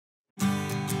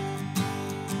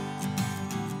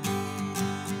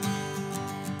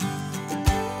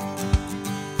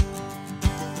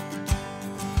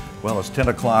Well, it's 10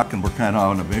 o'clock and we're kind of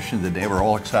on a mission today. We're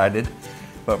all excited,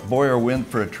 but boy, are we in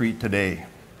for a treat today.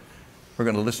 We're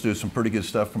going to listen to some pretty good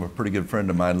stuff from a pretty good friend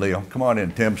of mine, Leo. Come on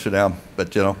in, Tim, sit down.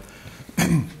 But you know,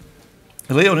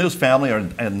 Leo and his family are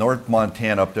in North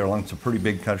Montana up there along some pretty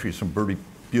big country, some pretty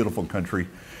beautiful country.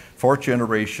 4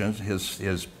 generations,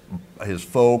 his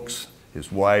folks,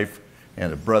 his wife,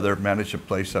 and a brother managed a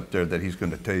place up there that he's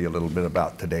going to tell you a little bit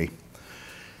about today.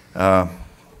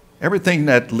 Everything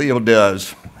that Leo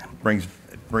does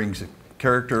brings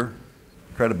character,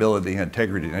 credibility, and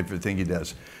integrity in everything he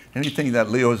does. Anything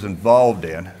that Leo is involved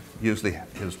in usually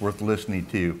is worth listening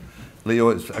to. Leo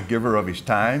is a giver of his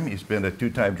time. He's been a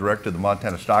 2-time director of the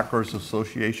Montana Stockgrowers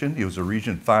Association. He was a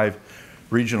Region 5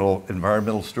 Regional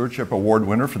Environmental Stewardship Award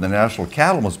winner for the National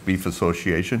Cattlemen's Beef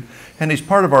Association. And he's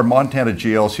part of our Montana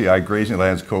GLCI Grazing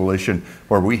Lands Coalition,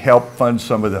 where we help fund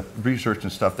some of the research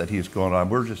and stuff that he's going on.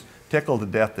 We're just tickled to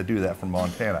death to do that from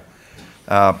Montana.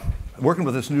 Working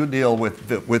with this new deal with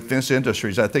Vince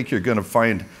Industries, I think you're going to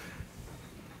find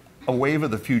a wave of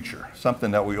the future,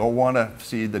 something that we all want to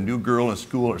see, the new girl in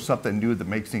school or something new that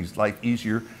makes things life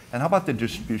easier. And how about the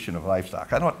distribution of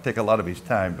livestock? I don't take a lot of his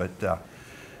time, but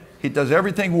he does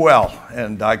everything well,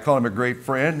 and I call him a great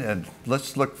friend, and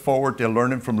let's look forward to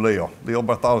learning from Leo. Leo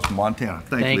Barthelmess from Montana.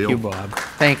 Thank you, Leo. Thank you, Bob.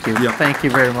 Thank you. Yep. Thank you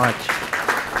very much.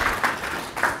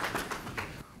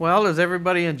 Well, is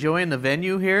everybody enjoying the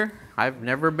venue here? I've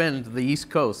never been to the East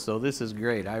Coast, so this is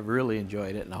great. I've really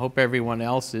enjoyed it, and I hope everyone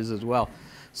else is as well.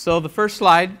 So the first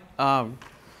slide,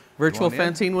 virtual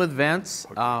fencing with vents.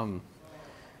 And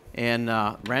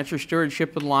Rancher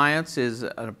Stewardship Alliance is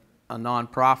a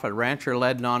nonprofit,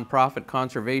 rancher-led nonprofit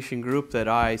conservation group that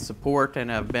I support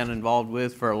and have been involved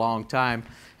with for a long time.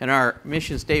 And our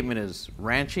mission statement is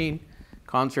ranching,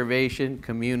 conservation,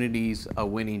 communities, a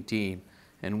winning team.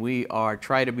 And we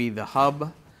try to be the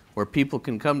hub where people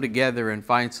can come together and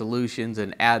find solutions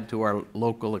and add to our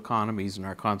local economies and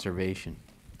our conservation.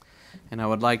 And I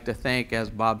would like to thank, as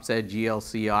Bob said,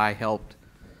 GLCI helped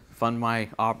fund my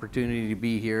opportunity to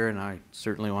be here, and I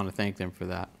certainly want to thank them for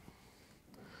that.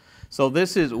 So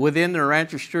this is within the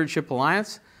Rancher Stewardship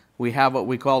Alliance. We have what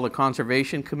we call the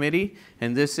Conservation Committee,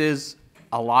 and this is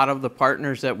a lot of the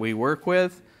partners that we work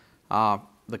with.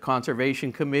 The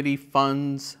Conservation Committee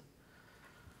funds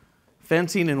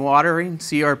fencing and watering,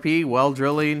 CRP, well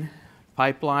drilling,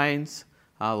 pipelines.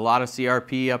 A lot of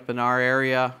CRP up in our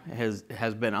area has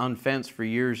been unfenced for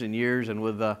years and years, and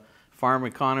with the farm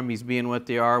economies being what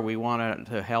they are, we want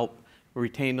to help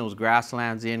retain those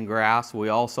grasslands in grass. We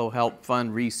also help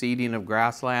fund reseeding of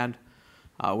grassland.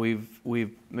 We've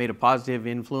made a positive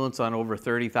influence on over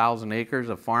 30,000 acres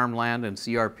of farmland and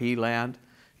CRP land,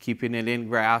 keeping it in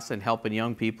grass and helping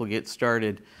young people get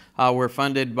started. We're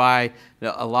funded by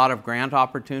a lot of grant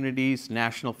opportunities,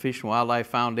 National Fish and Wildlife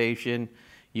Foundation,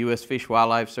 U.S. Fish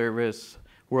Wildlife Service,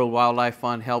 World Wildlife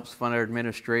Fund helps fund our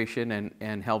administration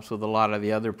and helps with a lot of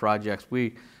the other projects.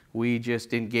 We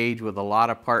just engage with a lot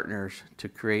of partners to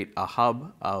create a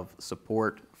hub of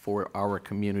support for our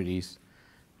communities.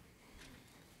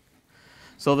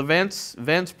 So the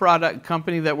Vents product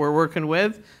company that we're working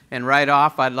with, and right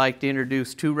off I'd like to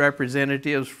introduce 2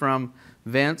 representatives from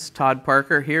Vents, Todd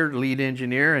Parker here, lead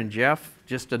engineer, and Jeff,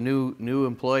 just a new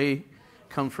employee,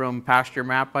 come from Pasture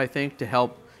Map, I think, to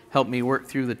help me work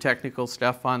through the technical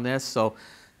stuff on this. So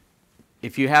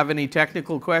if you have any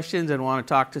technical questions and want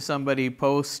to talk to somebody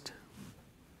post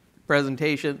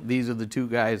presentation, these are the 2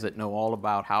 guys that know all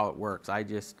about how it works. I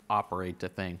just operate the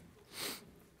thing.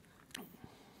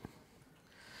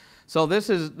 So this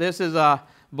is a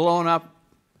blown up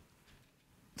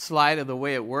slide of the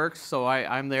way it works. So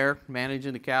I'm there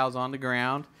managing the cows on the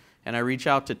ground, and I reach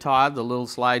out to Todd, the little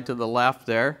slide to the left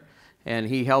there, and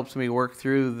he helps me work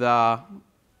through the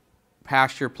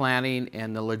pasture planning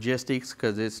and the logistics,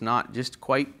 because it's not just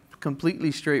quite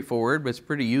completely straightforward, but it's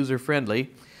pretty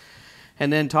user-friendly.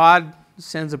 And then Todd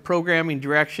sends the programming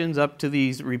directions up to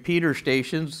these repeater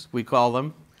stations, we call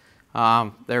them.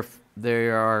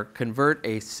 They convert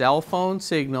a cell phone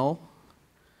signal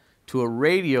to a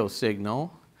radio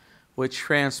signal, which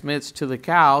transmits to the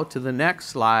cow to the next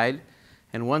slide.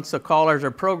 And once the collars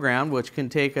are programmed, which can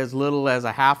take as little as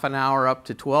a half an hour up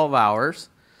to 12 hours,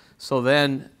 so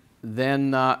then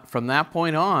from that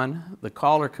point on, the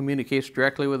collar communicates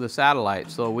directly with the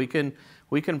satellite. So we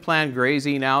can plan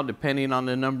grazing out depending on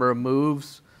the number of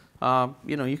moves.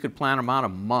 You know, you could plan them out a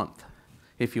month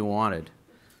if you wanted,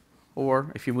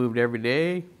 or if you moved every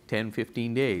day, 10,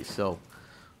 15 days.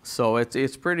 So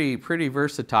it's pretty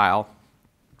versatile.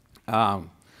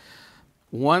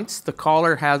 Once the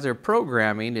caller has their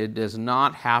programming, it does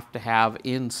not have to have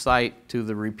insight to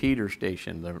the repeater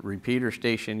station. The repeater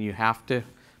station, you have to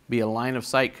be a line of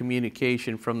sight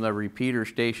communication from the repeater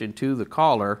station to the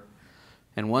caller.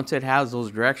 And once it has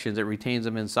those directions, it retains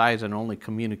them in size and only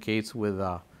communicates with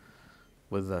a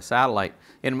satellite.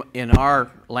 In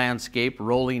our landscape,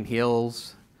 rolling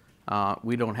hills,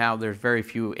 there's very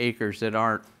few acres that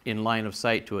aren't in line of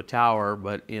sight to a tower,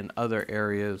 but in other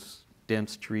areas,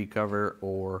 dense tree cover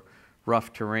or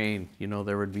rough terrain,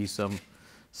 there would be some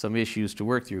issues to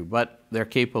work through, but they're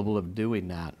capable of doing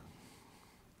that.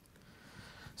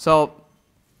 So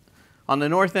on the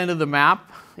north end of the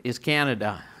map is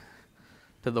Canada.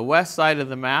 To the west side of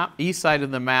the map, east side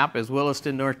of the map is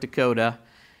Williston, North Dakota,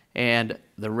 and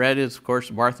the red is, of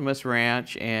course, Barthelmess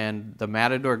Ranch and the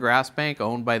Matador Grass Bank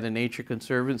owned by the Nature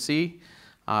Conservancy.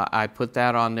 I put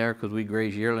that on there because we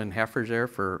graze yearling heifers there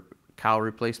for cow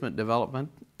replacement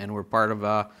development, and we're part of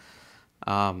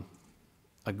a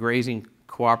grazing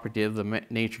cooperative. The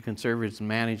Nature Conservancy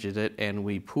manages it, and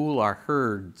we pool our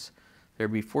herds.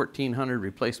 There'd be 1,400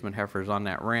 replacement heifers on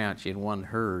that ranch in one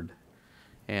herd.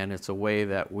 And it's a way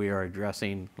that we are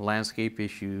addressing landscape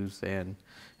issues and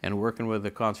working with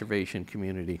the conservation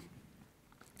community.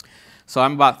 So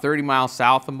I'm about 30 miles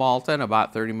south of Malta and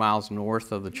about 30 miles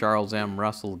north of the Charles M.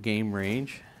 Russell Game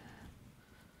Range.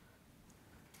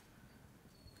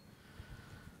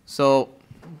 So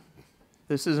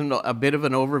this is a bit of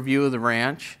an overview of the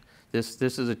ranch. This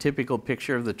is a typical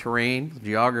picture of the terrain, the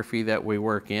geography that we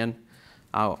work in.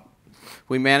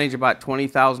 We manage about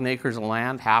 20,000 acres of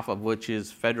land, half of which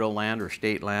is federal land or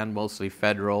state land, mostly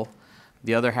federal.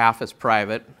 The other half is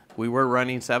private. We were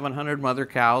running 700 mother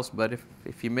cows, but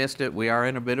if you missed it, we are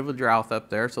in a bit of a drought up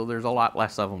there, so there's a lot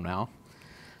less of them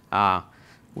now.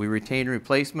 We retain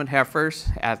replacement heifers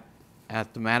at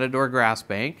the Matador Grass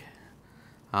Bank.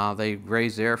 They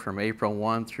graze there from April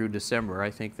 1 through December. I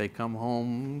think they come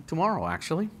home tomorrow,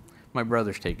 actually. My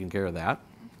brother's taking care of that.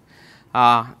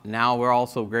 Now we're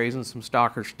also grazing some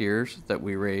stocker steers that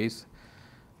we raise.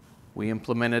 We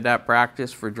implemented that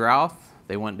practice for drought.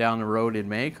 They went down the road in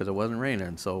May because it wasn't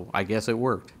raining, so I guess it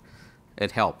worked.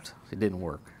 It helped. It didn't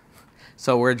work.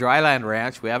 So we're a dryland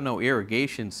ranch. We have no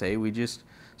irrigation, we just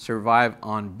survive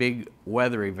on big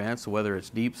weather events, whether it's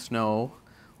deep snow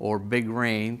or big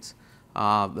rains.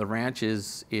 The ranch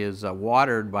is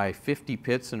watered by 50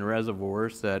 pits and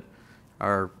reservoirs that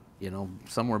are,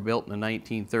 some were built in the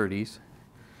 1930s.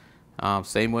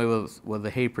 Same way with the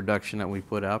hay production that we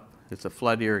put up. It's a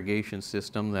flood irrigation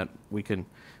system that we can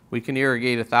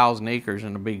irrigate 1,000 acres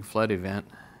in a big flood event.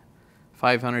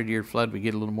 500-year flood, we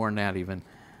get a little more than that even.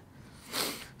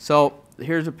 So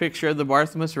here's a picture of the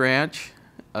Barthelmess Ranch,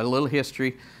 a little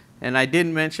history. And I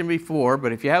didn't mention before,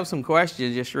 but if you have some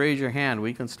questions, just raise your hand.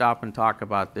 We can stop and talk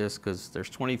about this because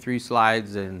there's 23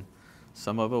 slides and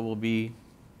some of it will be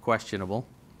questionable.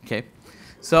 Okay,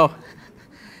 so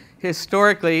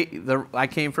historically, I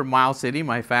came from Miles City,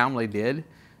 my family did.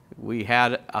 We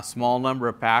had a small number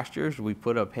of pastures. We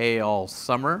put up hay all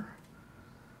summer,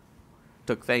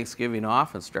 took Thanksgiving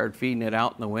off and started feeding it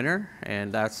out in the winter,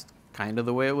 and that's kind of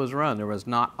the way it was run. There was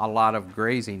not a lot of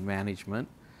grazing management.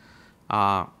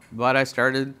 But I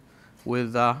started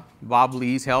with Bob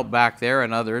Lee's help back there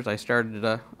and others. I started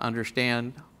to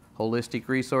understand holistic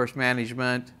resource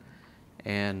management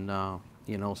and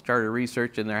started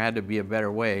researching there had to be a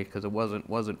better way because it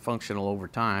wasn't functional over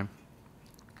time.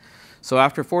 So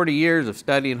after 40 years of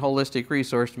studying holistic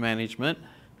resource management,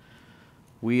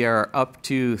 we are up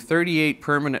to 38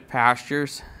 permanent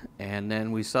pastures, and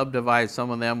then we subdivide some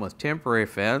of them with temporary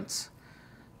fence.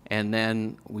 And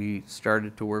then we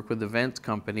started to work with the fence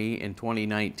company in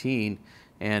 2019,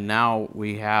 and now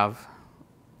we have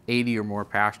 80 or more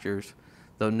pastures.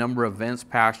 The number of fence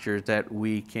pastures that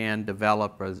we can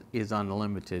develop is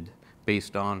unlimited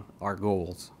based on our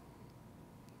goals.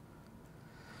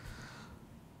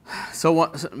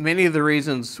 So many of the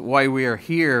reasons why we are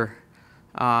here,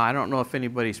 I don't know if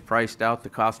anybody's priced out the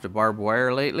cost of barbed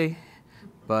wire lately.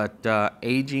 But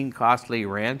aging, costly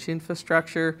ranch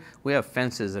infrastructure, we have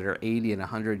fences that are 80 and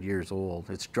 100 years old.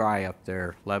 It's dry up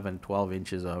there, 11, 12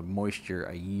 inches of moisture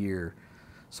a year.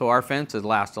 So our fences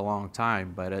last a long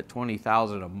time, but at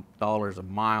 $20,000 a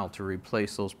mile to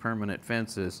replace those permanent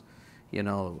fences,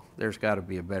 there's got to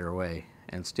be a better way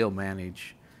and still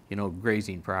manage,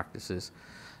 grazing practices.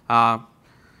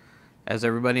 As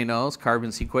everybody knows,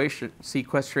 carbon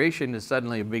sequestration is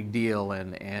suddenly a big deal,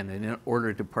 and in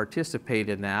order to participate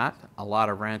in that, a lot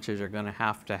of ranches are going to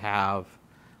have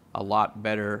a lot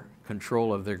better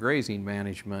control of their grazing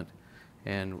management,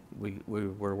 and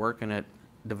we're working at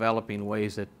developing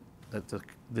ways that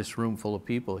this room full of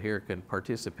people here can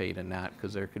participate in that,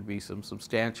 because there could be some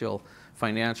substantial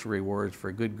financial rewards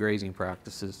for good grazing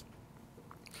practices.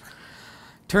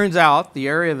 Turns out the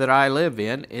area that I live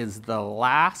in is the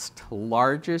last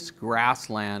largest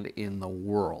grassland in the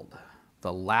world,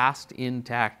 the last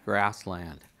intact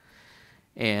grassland.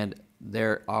 And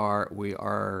we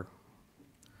are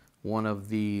one of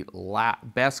the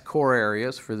best core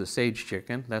areas for the sage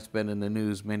chicken. That's been in the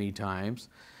news many times.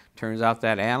 Turns out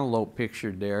that antelope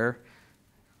pictured there,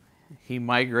 he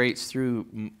migrates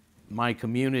through my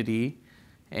community,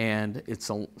 and it's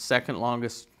the second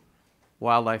longest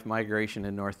wildlife migration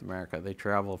in North America. They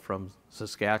travel from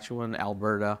Saskatchewan,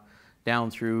 Alberta,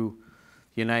 down through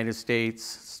the United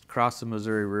States, across the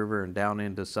Missouri River, and down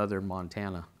into southern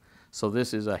Montana. So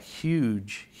this is a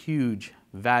huge, huge,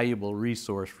 valuable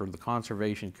resource for the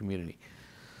conservation community.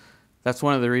 That's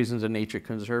one of the reasons the Nature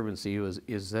Conservancy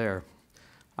is there.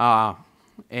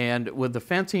 And with the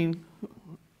fencing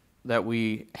that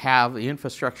we have, the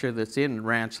infrastructure that's in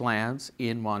ranch lands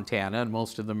in Montana and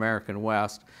most of the American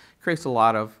West, creates a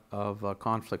lot of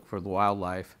conflict for the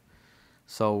wildlife.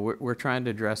 So we're trying to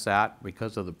address that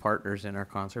because of the partners in our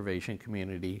conservation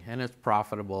community, and it's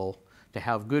profitable to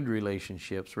have good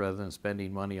relationships rather than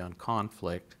spending money on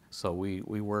conflict. So we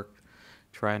work to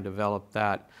try and develop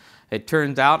that. It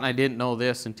turns out, and I didn't know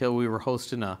this until we were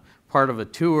hosting a part of a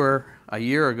tour a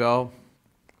year ago,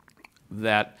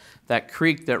 that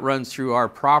creek that runs through our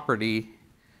property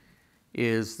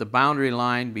is the boundary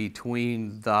line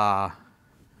between the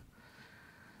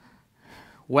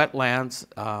wetlands,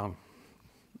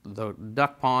 the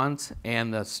duck ponds,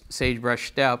 and the sagebrush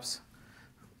steppes.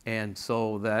 And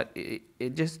so that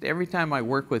it just, every time I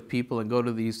work with people and go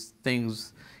to these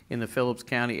things in the Phillips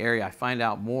County area, I find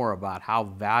out more about how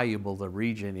valuable the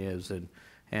region is,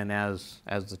 and as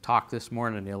the talk this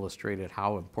morning illustrated,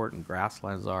 how important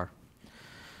grasslands are.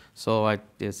 So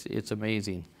it's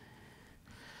amazing.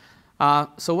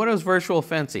 So what is virtual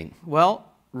fencing? Well,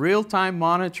 real-time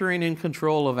monitoring and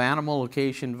control of animal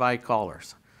location by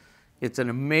collars. It's an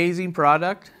amazing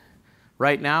product.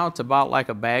 Right now it's about like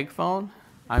a bag phone.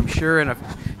 I'm sure in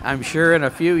a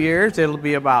few years it'll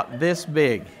be about this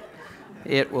big.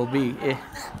 It will be.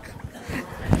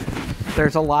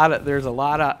 There's a lot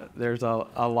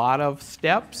of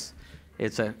steps.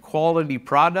 It's a quality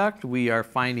product. We are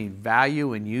finding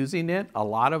value in using it. A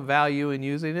lot of value in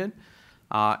using it.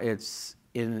 It's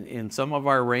in some of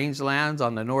our rangelands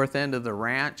on the north end of the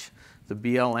ranch. The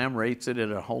BLM rates it at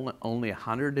only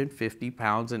 150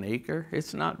 pounds an acre.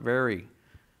 It's not very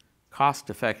cost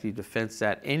effective to fence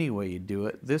that any way you do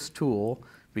it. This tool,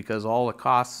 because all the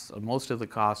costs, most of the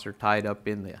costs are tied up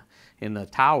in the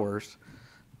towers,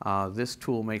 this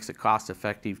tool makes it cost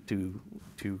effective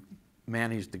to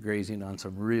manage the grazing on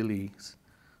some really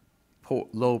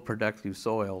low productive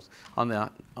soils. On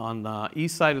the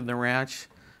east side of the ranch,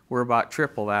 we're about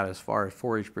triple that as far as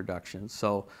forage production.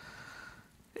 So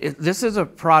this is a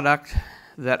product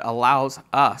that allows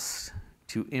us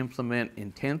to implement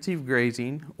intensive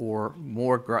grazing or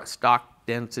more stock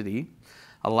density,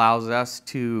 allows us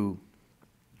to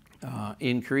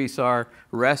increase our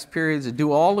rest periods, and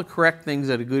do all the correct things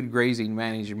that a good grazing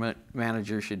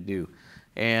manager should do.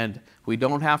 And we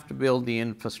don't have to build the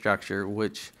infrastructure,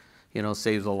 which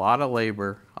saves a lot of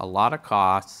labor, a lot of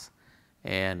costs,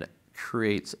 and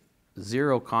creates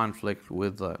zero conflict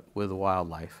with the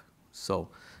wildlife. So,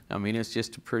 I mean, it's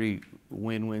just a pretty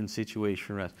win-win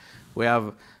situation for us.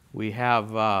 We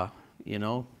have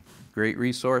great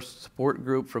resource support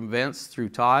group from Vents through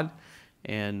Todd,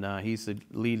 and he's the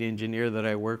lead engineer that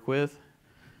I work with.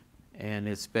 And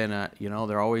it's been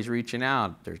they're always reaching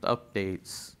out. There's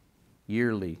updates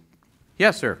yearly.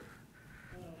 Yes, sir.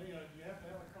 Do you have to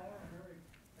have a collar on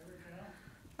every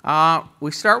cow?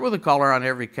 We start with a collar on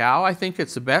every cow. I think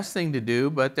it's the best thing to do,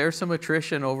 but there's some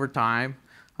attrition over time.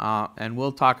 And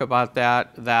we'll talk about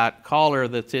that collar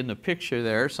that's in the picture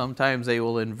there. Sometimes they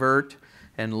will invert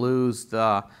and lose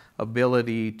the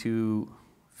ability to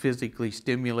physically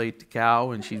stimulate the cow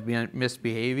when she's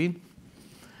misbehaving.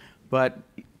 But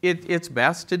it's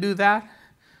best to do that.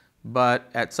 But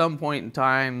at some point in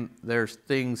time, there's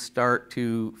things start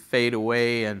to fade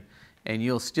away, and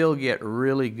you'll still get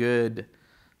really good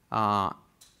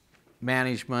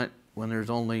management when there's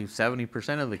only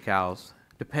 70% of the cows.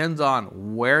 Depends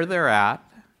on where they're at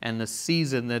and the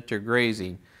season that they're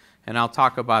grazing. And I'll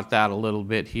talk about that a little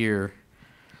bit here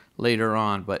later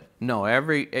on. But no,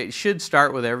 it should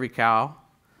start with every cow.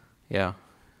 Yeah.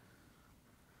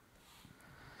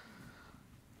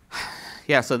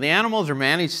 Yeah, so the animals are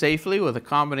managed safely with a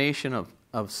combination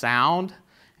of sound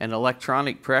and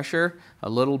electronic pressure. A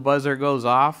little buzzer goes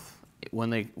off when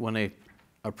they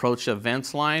approach a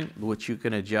vents line, which you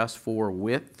can adjust for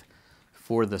width,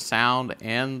 for the sound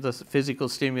and the physical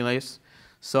stimulus.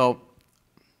 So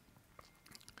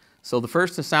So the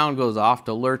first the sound goes off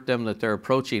to alert them that they're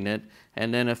approaching it,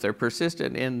 and then if they're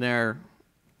persistent in their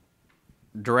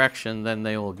direction, then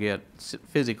they will get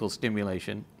physical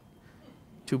stimulation.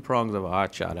 2 prongs of a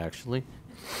hot shot, actually.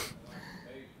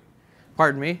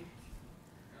 Pardon me?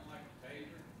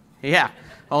 Yeah,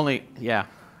 only, yeah.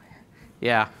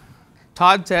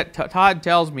 Todd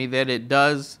tells me that it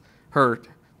does hurt,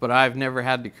 but I've never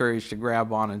had the courage to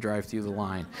grab on and drive through the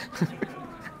line.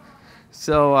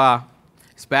 So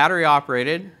it's battery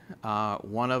operated.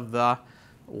 One of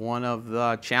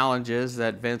the challenges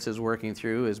that Vince is working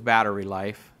through is battery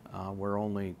life. We're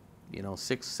only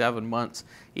 6-7 months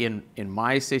in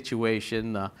my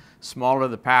situation. The smaller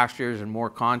the pastures and more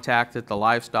contact that the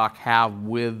livestock have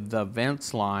with the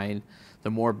Vince line,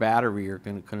 the more battery you're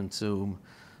going to consume.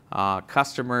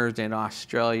 Customers in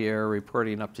Australia are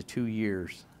reporting up to 2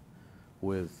 years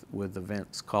with the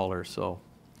Vince collar. So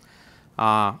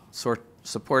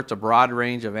supports a broad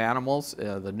range of animals.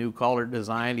 The new collar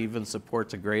design even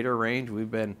supports a greater range.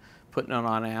 We've been putting it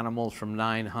on animals from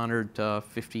 900 to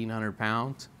 1,500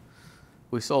 pounds.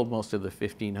 We sold most of the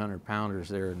 1,500 pounders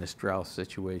there in this drought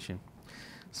situation.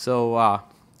 So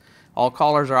all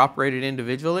collars are operated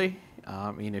individually.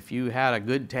 I mean, if you had a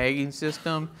good tagging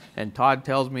system, and Todd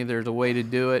tells me there's a way to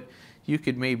do it, you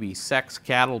could maybe sex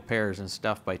cattle pairs and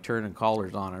stuff by turning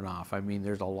collars on and off. I mean,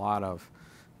 there's a lot of,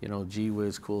 gee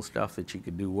whiz cool stuff that you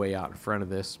could do way out in front of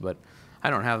this, but I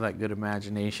don't have that good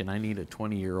imagination. I need a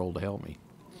 20-year-old to help me.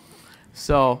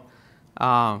 So,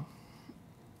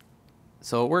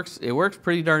 so it works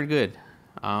pretty darn good.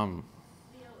 Leo, on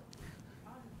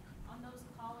those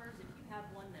collars, if you have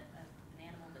one that an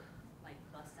animal that like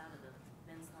busts out of the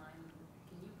fence line,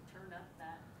 can you turn up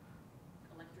that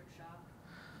electric shock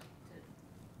to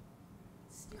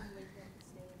stimulate them to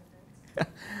stay in the fence?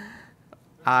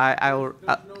 I will.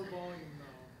 There's no volume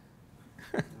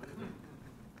now.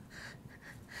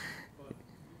 But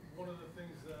one of the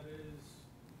things that is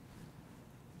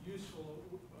useful,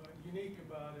 unique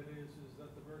about it is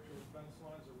that the virtual fence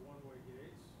lines are one-way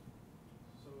gates.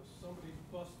 So if somebody's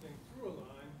busting through a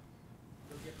line,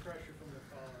 they'll get pressure from the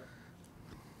collar.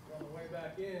 On the way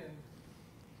back in,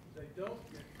 they don't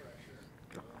get pressure.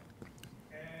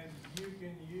 And you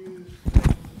can use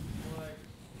things like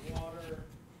water,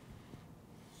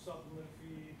 supplement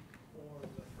feed, or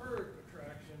the herd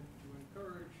attraction to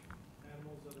encourage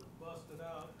animals that have busted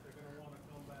out. They're going to want to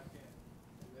come back in,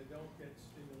 and they don't get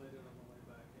stimulated on the way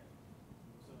back in.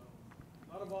 So,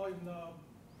 not a volume knob,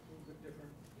 a little bit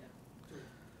different tool.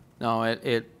 No,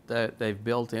 they've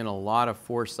built in a lot of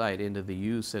foresight into the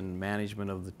use and management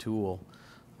of the tool.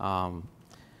 And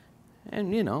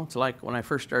it's like when I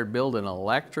first started building an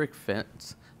electric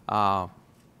fence,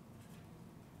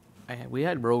 we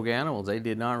had rogue animals. They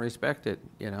did not respect it,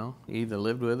 You either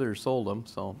lived with it or sold them.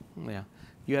 So, yeah.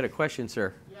 You had a question,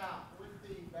 sir? Yeah, with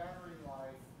the battery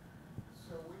life,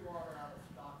 so we water out of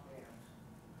stock dams.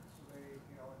 So they,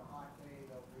 in the hot day,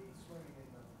 they'll be swimming in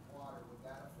the water. Would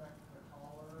that affect the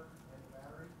collar and the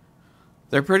battery?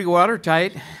 They're pretty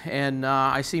watertight, and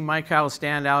I see my cows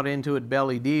stand out into it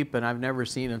belly deep, and I've never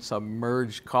seen a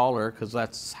submerged collar because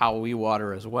that's how we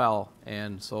water as well.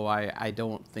 And so I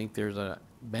don't think there's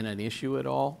been an issue at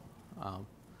all.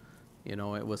 It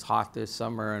was hot this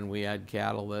summer, and we had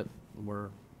cattle that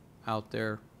were out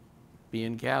there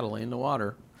being cattle in the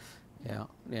water.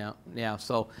 Yeah.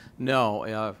 So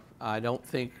no, I don't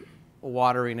think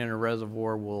watering in a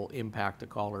reservoir will impact the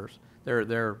collars.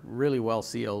 They're really well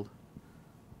sealed.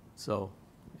 So,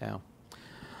 yeah.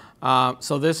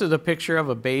 So this is a picture of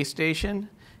a base station,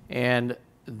 and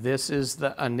this is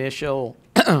the initial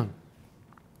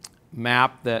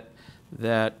map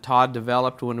that Todd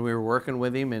developed when we were working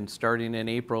with him, and starting in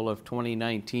April of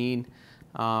 2019.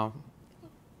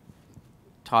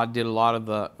 Todd did a lot of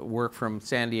the work from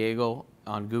San Diego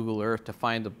on Google Earth to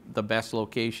find the best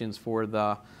locations for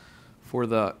the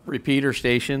repeater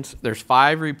stations. There's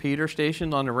 5 repeater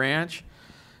stations on the ranch,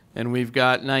 and we've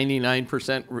got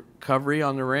 99% recovery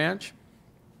on the ranch.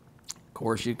 Of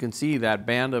course, you can see that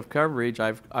band of coverage.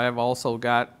 I've also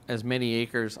got as many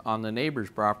acres on the neighbor's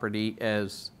property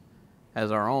as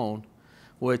our own,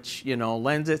 which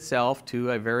lends itself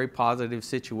to a very positive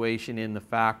situation in the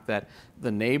fact that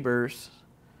the neighbors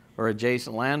or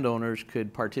adjacent landowners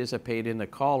could participate in the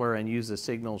collar and use the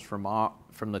signals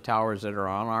from the towers that are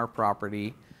on our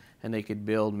property, and they could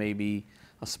build maybe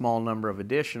a small number of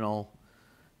additional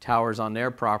towers on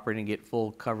their property and get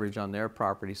full coverage on their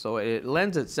property. So it would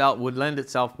lend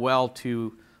itself well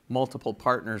to multiple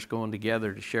partners going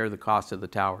together to share the cost of the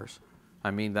towers.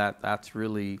 I mean, that's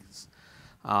really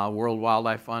World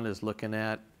Wildlife Fund is looking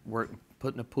at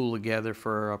putting a pool together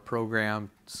for a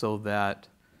program so that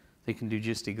they can do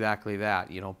just exactly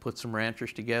that. You know, put some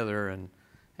ranchers together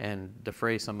and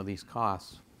defray some of these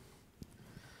costs.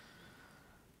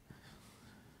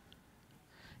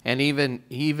 And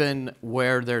even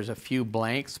where there's a few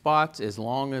blank spots, as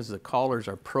long as the collars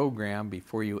are programmed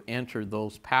before you enter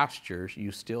those pastures,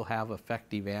 you still have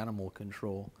effective animal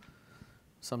control.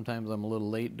 Sometimes I'm a little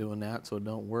late doing that, so it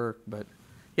don't work. But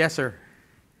yes, sir.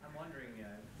 I'm wondering, you know,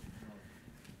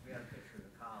 we have a picture of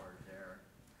the collars there.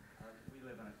 We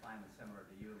live in a climate similar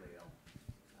to you, Leo.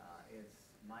 It's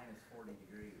minus 40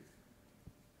 degrees.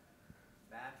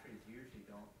 Batteries usually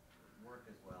don't work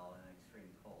as well in extreme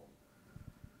cold.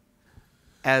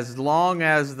 As long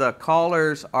as the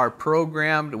collars are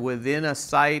programmed within a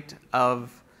sight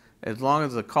of, as long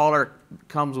as the collar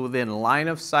comes within line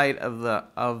of sight of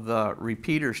the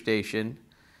repeater station,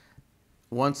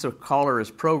 once the collar is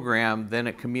programmed, then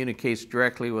it communicates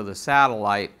directly with a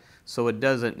satellite, so it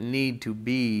doesn't need to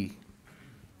be,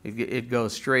 it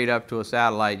goes straight up to a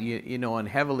satellite. You know, in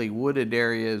heavily wooded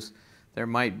areas, there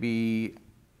might be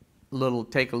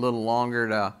take a little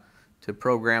longer to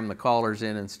program the collars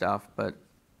in and stuff, but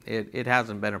it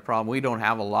hasn't been a problem. We don't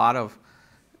have a lot of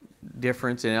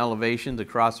difference in elevations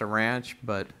across a ranch,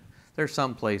 but there's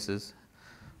some places.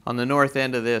 On the north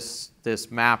end of this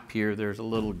map here, there's a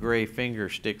little gray finger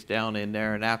sticks down in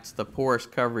there, and that's the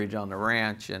poorest coverage on the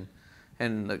ranch, and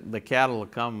the cattle will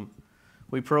come.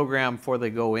 We program before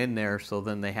they go in there, so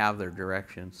then they have their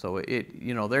direction. So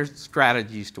you know, there's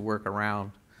strategies to work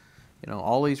around. You know,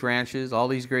 all these ranches, all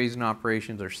these grazing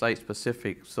operations are site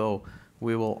specific, so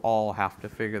we will all have to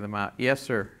figure them out. Yes,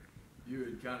 sir. You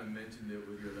had kind of mentioned it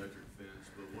with your electric fence,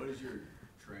 but what is your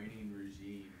training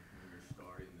regime when you're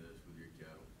starting this with your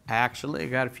cattle? Actually, I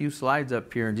got a few slides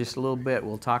up here in just a little bit.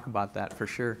 We'll talk about that for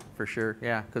sure,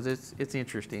 yeah, because it's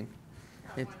interesting.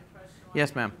 Got one question while Yes,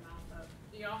 you ma'am. have your mouth up.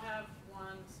 Do y'all have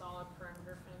one solid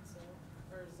perimeter fencing,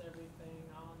 or is everything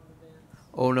on the fence?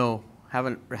 Oh no,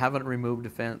 haven't removed a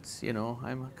fence. You know,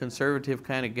 I'm a conservative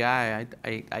kind of guy.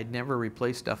 I'd never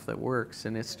replace stuff that works,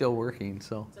 and it's still working.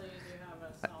 So. So you do have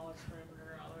a solid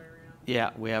perimeter all the way around?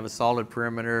 Yeah, we have a solid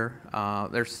perimeter.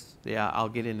 I'll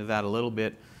get into that a little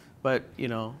bit, but you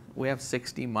know, we have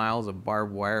 60 miles of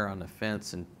barbed wire on the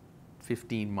fence and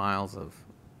 15 miles of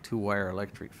two-wire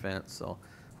electric fence. So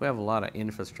we have a lot of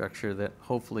infrastructure that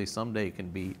hopefully someday can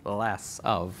be less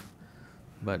of,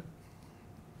 but.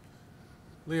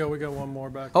 Leo, we got one more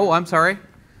back. Oh, I'm sorry.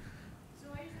 So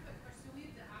I just have a question. So we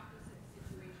have the opposite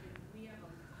situation. We have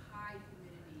a high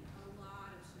humidity, a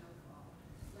lot of snowfall.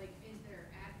 Like, is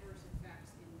there adverse effects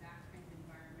in that kind of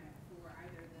environment for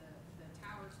either the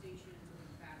tower stations or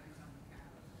the batteries on the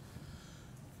cattle?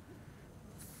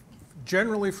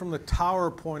 Generally, from the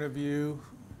tower point of view,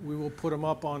 we will put them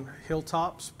up on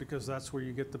hilltops because that's where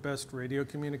you get the best radio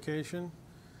communication.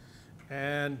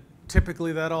 And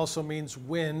typically that also means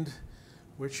wind,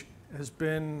 which has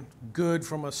been good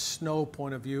from a snow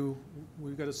point of view.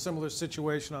 We've got a similar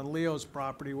situation on Leo's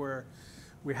property where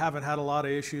we haven't had a lot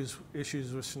of issues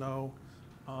with snow.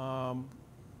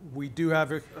 We do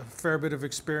have a fair bit of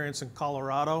experience in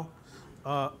Colorado,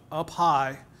 up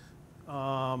high.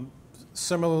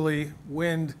 Similarly,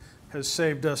 wind has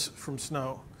saved us from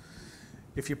snow.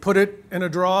 If you put it in a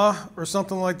draw or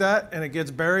something like that and it gets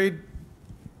buried,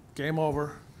 game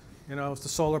over. You know, if the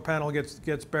solar panel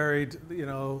gets buried, you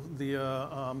know,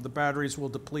 the batteries will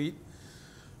deplete.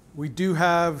 We do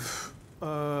have,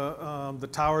 the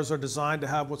towers are designed to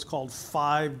have what's called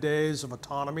 5 days of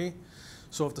autonomy.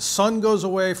 So if the sun goes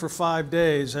away for 5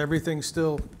 days, everything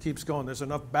still keeps going. There's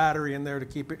enough battery in there to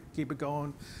keep it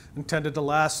going, intended to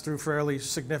last through fairly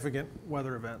significant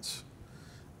weather events.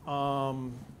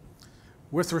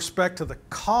 With respect to the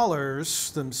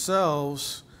collars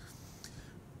themselves,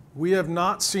 we have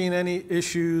not seen any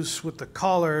issues with the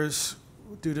collars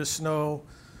due to snow.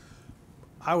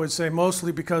 I would say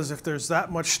mostly because if there's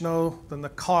that much snow, then the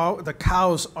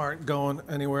cows aren't going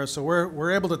anywhere. So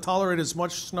we're able to tolerate as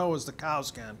much snow as the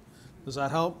cows can. Does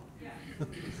that help? Yeah. Could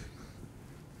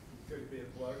it be a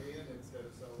plug-in instead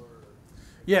of solar?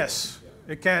 Yes,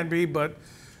 it can be, but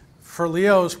for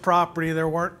Leo's property, there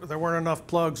weren't enough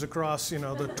plugs across, you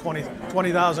know, the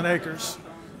 20,000 acres.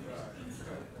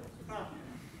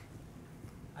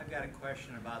 I've got a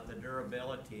question about the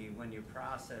durability when you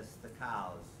process the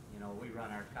cows. You know, we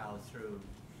run our cows through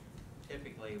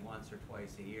typically once or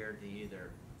twice a year to either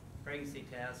pregnancy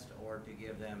test or to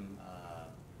give them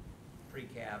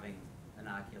pre-calving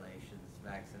inoculations,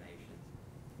 vaccinations.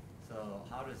 So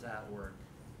how does that work?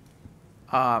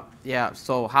 Yeah,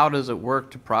 so how does it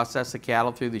work to process the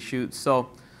cattle through the chutes? So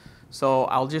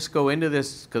I'll just go into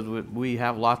this because we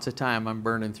have lots of time. I'm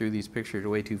burning through these pictures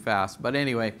way too fast. But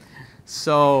anyway,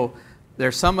 So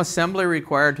there's some assembly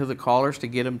required to the collars to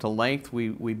get them to length.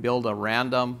 We build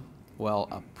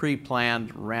a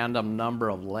pre-planned random number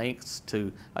of lengths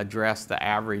to address the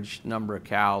average number of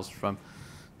cows from,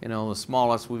 the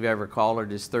smallest we've ever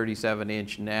collared is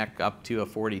 37-inch neck up to a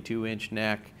 42-inch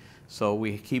neck. So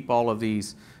we keep all of the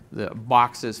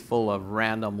boxes full of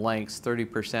random lengths.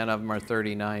 30% of them are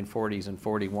 39, 40s, and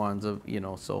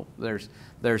 41s. So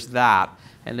there's that.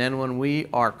 And then when we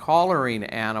are collaring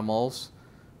animals,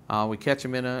 we catch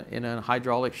them in a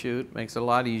hydraulic chute. Makes it a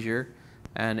lot easier,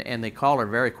 and they collar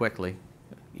very quickly.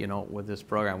 With this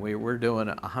program, we're doing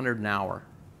 100 an hour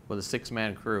with a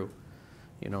 6-man crew.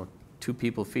 2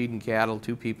 people feeding cattle,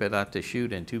 2 people at the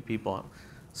chute, and 2 people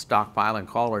stockpiling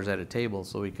collars at a table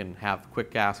so we can have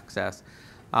quick access.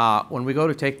 When we go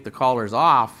to take the collars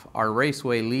off, our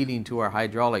raceway leading to our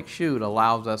hydraulic chute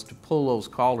allows us to pull those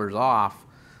collars off.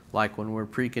 Like when we're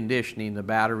preconditioning, the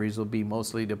batteries will be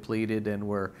mostly depleted and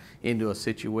we're into a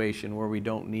situation where we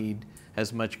don't need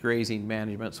as much grazing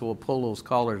management, so we'll pull those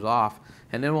collars off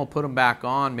and then we'll put them back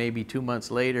on maybe 2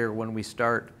 months later when we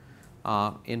start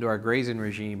into our grazing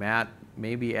regime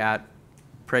maybe at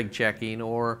preg checking,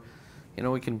 or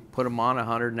we can put them on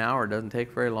 100 an hour. It doesn't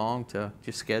take very long to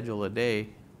just schedule a day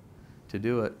to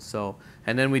do it. So,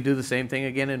 and then we do the same thing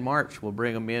again in March. We'll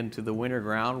bring them into the winter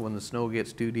ground when the snow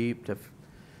gets too deep to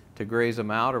graze them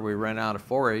out, or we run out of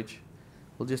forage.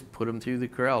 We'll just put them through the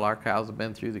corral. Our cows have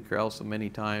been through the corral so many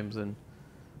times, and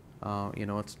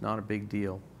it's not a big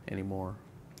deal anymore.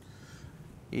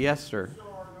 Yes, sir. So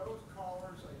are those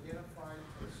collars identified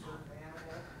for a certain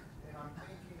animal? And I'm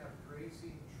thinking of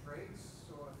grazing traits.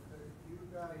 So if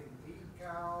you've got a lead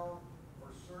cow or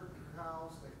certain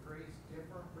cows that graze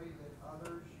differently than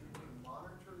others, you can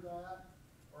monitor that.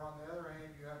 Or on the other hand,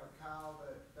 you have a cow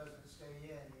that doesn't stay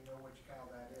in, you know which cow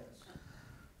that is.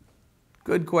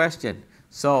 Good question.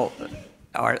 So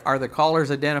are the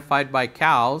collars identified by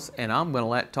cows? And I'm going to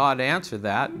let Todd answer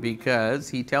that because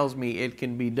he tells me it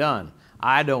can be done.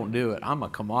 I don't do it. I'm a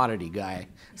commodity guy.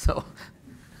 So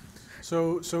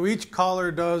each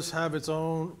collar does have its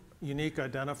own unique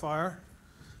identifier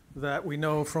that we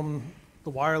know from the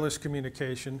wireless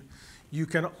communication. You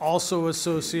can also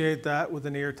associate that with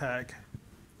an ear tag.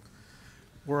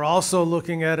 We're also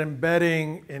looking at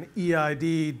embedding an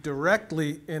EID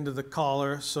directly into the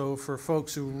collar. So for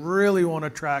folks who really want to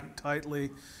track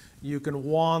tightly, you can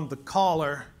wand the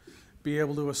collar, be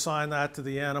able to assign that to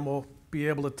the animal, be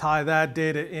able to tie that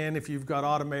data in if you've got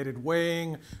automated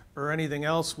weighing or anything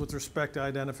else with respect to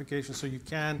identification, so you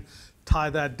can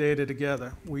tie that data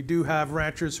together. We do have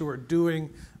ranchers who are doing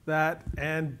that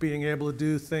and being able to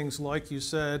do things like you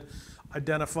said,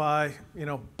 identify,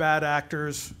 bad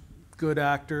actors, good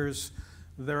actors.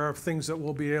 There are things that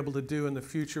we'll be able to do in the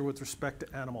future with respect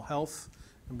to animal health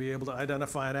and be able to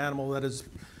identify an animal that is,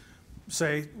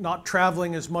 say, not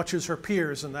traveling as much as her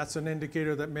peers, and that's an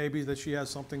indicator that maybe that she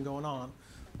has something going on.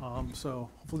 So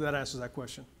hopefully that answers that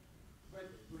question.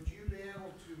 But would you be able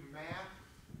to map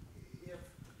if,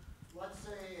 let's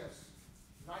say,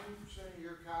 90% of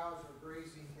your cows are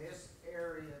grazing this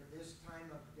area this time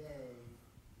of day,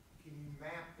 can you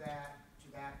map that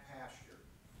to that pasture?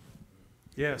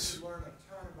 Yes. You learn a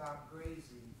ton about grazing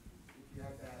if you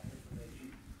have that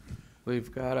information.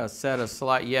 We've got a set of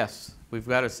slides. Yes, we've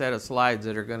got a set of slides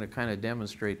that are going to kind of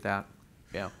demonstrate that.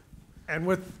 Yeah. And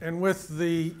with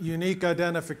the unique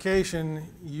identification,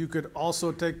 you could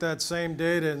also take that same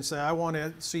data and say, I want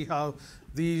to see how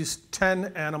these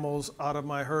 10 animals out of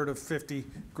my herd of 50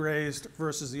 grazed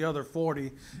versus the other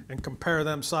 40 and compare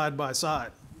them side by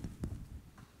side.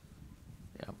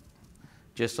 Yeah.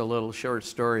 Just a little short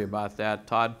story about that.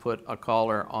 Todd put a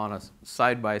collar on a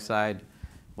side by side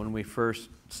when we first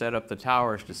set up the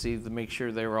towers to make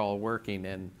sure they were all working,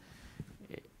 and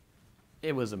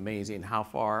it was amazing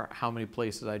how many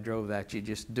places I drove that you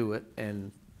just do it,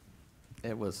 and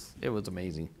it was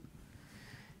amazing.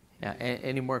 Yeah.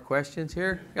 Any more questions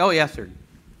here? Oh, yes, sir. Are you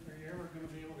ever going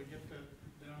to be able to get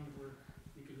that down to where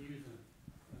you can use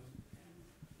an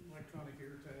electronic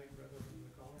ear tag rather than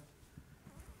the collar?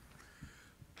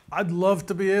 I'd love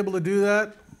to be able to do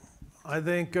that. I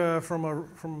think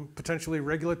from potentially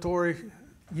regulatory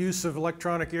use of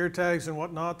electronic ear tags and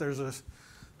whatnot,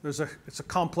 it's a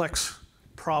complex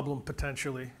problem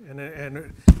potentially, and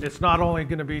it's not only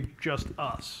going to be just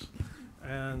us.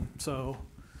 And so,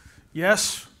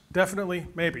 yes, definitely,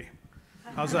 maybe.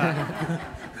 How's that?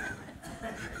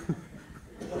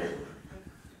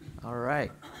 All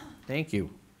right, thank you.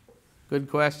 Good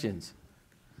questions.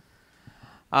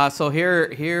 So here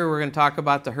we're going to talk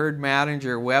about the Herd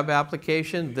Manager web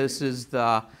application. This is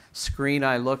the screen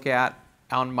I look at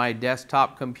on my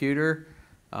desktop computer.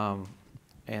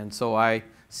 And so I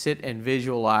sit and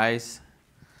visualize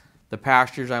the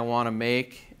pastures I want to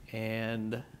make,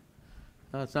 and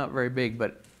it's not very big,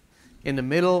 but in the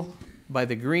middle by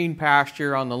the green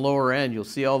pasture on the lower end, you'll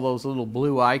see all those little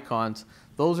blue icons.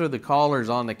 Those are the collars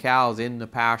on the cows in the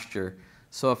pasture.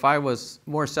 So if I was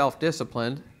more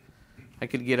self-disciplined, I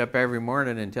could get up every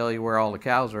morning and tell you where all the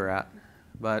cows are at.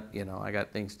 But, you know, I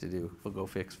got things to do. We'll go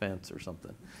fix fence or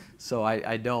something. So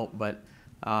I don't, but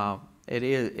it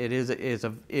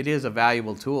is a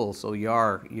valuable tool. So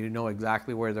you know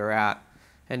exactly where they're at.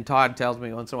 And Todd tells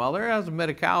me once in a while, there hasn't been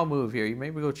a cow move here. You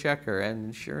maybe go check her.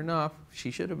 And sure enough,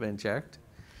 she should have been checked.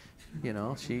 You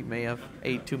know, she may have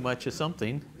ate too much of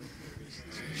something.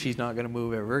 She's not going to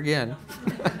move ever again.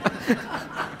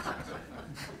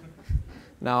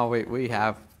 No, we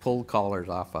have pulled collars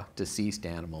off of deceased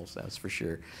animals, that's for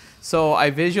sure. So I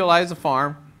visualize the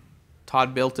farm.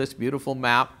 Todd built this beautiful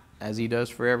map, as he does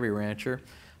for every rancher.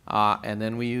 And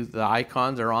then we use the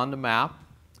icons are on the map,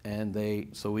 and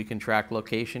so we can track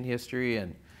location history.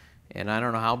 And I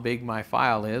don't know how big my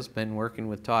file is. Been working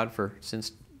with Todd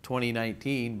since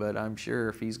 2019, but I'm sure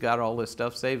if he's got all this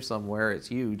stuff saved somewhere, it's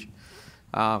huge.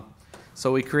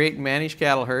 So we create and manage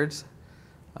cattle herds.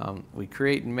 We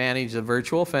create and manage the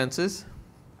virtual fences,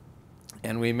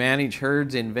 and we manage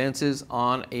herds and fences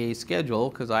on a schedule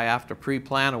because I have to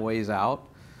pre-plan a ways out.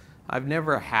 I've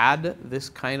never had this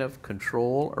kind of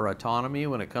control or autonomy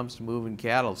when it comes to moving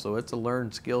cattle, so it's a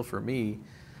learned skill for me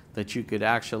that you could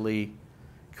actually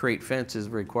create fences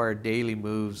that require daily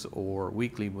moves or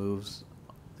weekly moves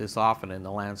this often in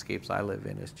the landscapes I live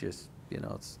in. It's just, you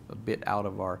know, it's a bit out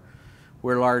of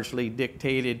we're largely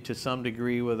dictated to some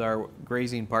degree with our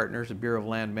grazing partners, the Bureau of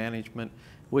Land Management,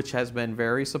 which has been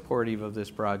very supportive of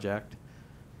this project.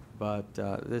 But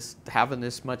having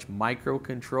this much micro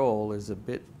control is a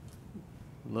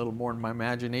little more than my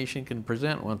imagination can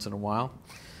present once in a while.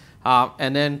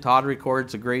 And then Todd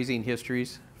records the grazing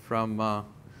histories from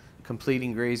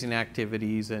completing grazing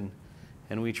activities, and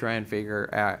we try and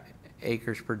figure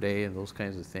acres per day and those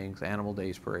kinds of things, animal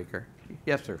days per acre.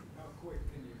 Yes, sir.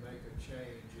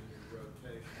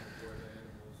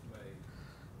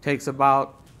 Takes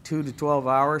about 2 to 12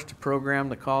 hours to program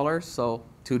the collars, so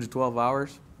 2 to 12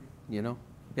 hours, you know.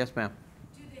 Yes, ma'am.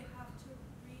 Do they have to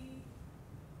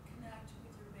reconnect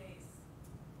with your base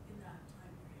in that time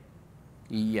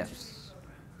period? Yes.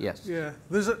 Yes. Yeah,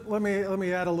 let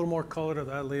me add a little more color to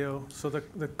that, Leo. So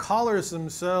the collars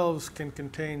themselves can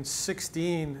contain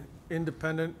 16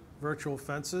 independent virtual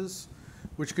fences,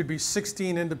 which could be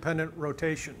 16 independent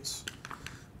rotations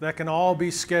that can all be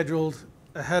scheduled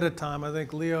ahead of time. I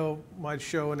think Leo might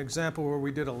show an example where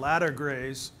we did a ladder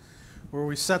graze, where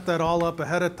we set that all up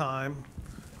ahead of time,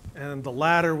 and the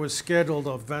ladder was scheduled,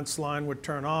 a fence line would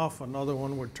turn off, another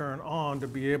one would turn on to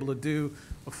be able to do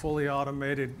a fully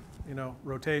automated, you know,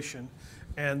 rotation.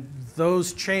 And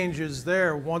those changes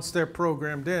there, once they're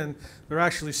programmed in, they're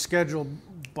actually scheduled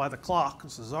by the clock.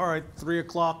 It says, all right, 3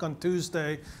 o'clock on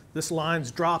Tuesday, this line's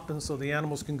dropping so the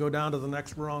animals can go down to the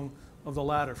next rung of the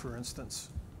ladder, for instance.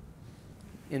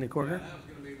 In the corner? Yeah, that was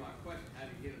going to be my question. How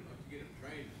do you get them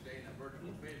trained to stay in that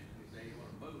virtual fence if they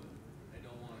want to move? They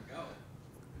don't want to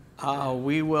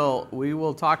go. We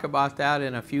will talk about that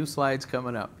in a few slides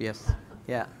coming up. Yes.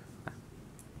 Yeah. Do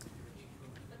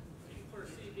you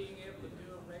foresee being able to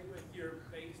do away with your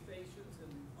base stations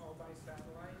and all by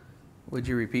satellite? Would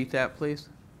you repeat that, please?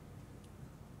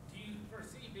 Do you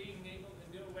foresee being able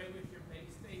to do away with your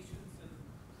base stations and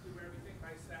do everything by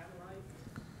satellite?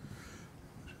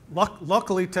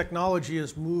 Luckily, technology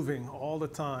is moving all the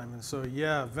time, and so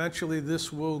yeah, eventually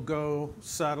this will go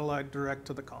satellite direct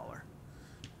to the collar.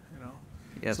 You know,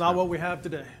 yes, it's not what we have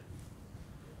today.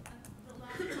 The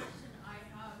last question I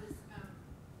have is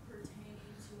pertaining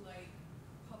to like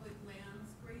public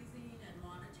lands grazing and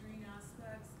monitoring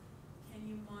aspects. Can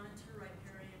you monitor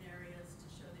riparian areas to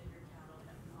show that your cattle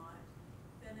have not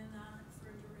been in that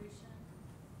for a duration?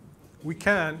 We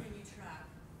can. Can you track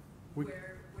We-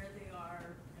 where they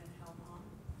are and how long?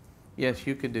 Yes,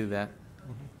 you could do that.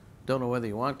 Don't know whether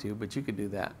you want to, but you could do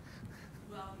that.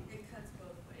 Well, it cuts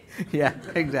both ways. Yeah,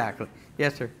 exactly.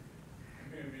 Yes, sir.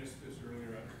 I may have missed this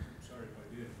earlier, I'm sorry if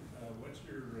I did. What's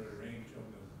your range on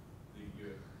the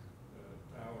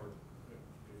tower if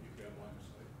you've got line of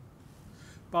sight?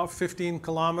 About 15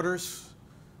 kilometers.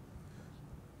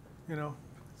 You know,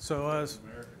 so as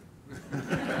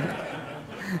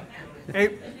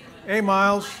American. 8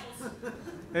 miles.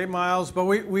 8 miles, but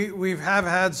we have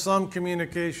had some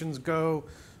communications go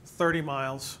 30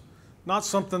 miles. Not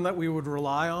something that we would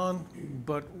rely on,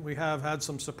 but we have had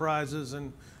some surprises,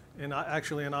 and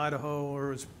actually in Idaho, where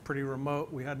it was pretty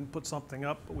remote. We hadn't put something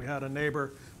up, but we had a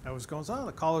neighbor that was going, oh,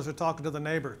 the callers are talking to the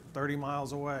neighbor 30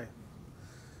 miles away.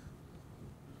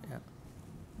 Yeah.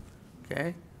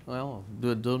 Okay, well,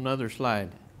 do another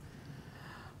slide.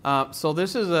 So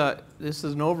this is an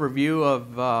overview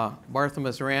of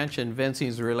Barthelmess Ranch and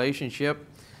Vensing's relationship.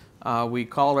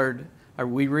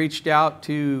 We reached out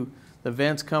to the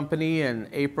Vence Company in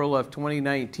April of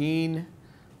 2019,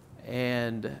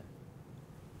 and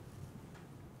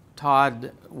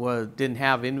Todd didn't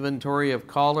have inventory of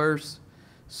collars,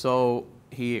 so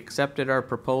he accepted our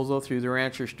proposal through the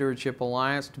Rancher Stewardship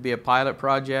Alliance to be a pilot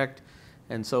project,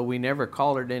 and so we never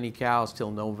collared any cows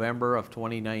till November of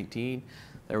 2019.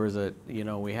 There was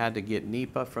we had to get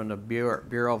NEPA from the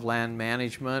Bureau of Land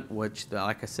Management, which,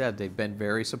 like I said, they've been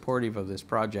very supportive of this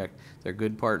project. They're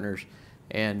good partners.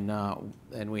 And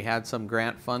we had some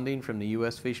grant funding from the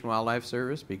U.S. Fish and Wildlife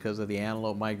Service because of the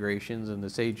antelope migrations and the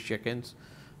sage chickens.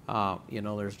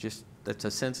 That's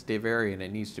a sensitive area,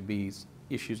 and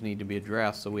issues need to be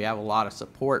addressed. So we have a lot of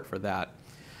support for that.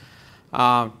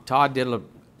 Todd did a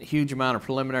huge amount of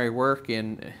preliminary work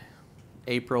in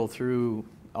April through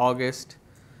August.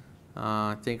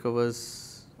 I think it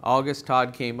was August.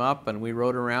 Todd came up and we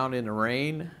rode around in the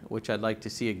rain, which I'd like to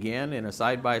see again in a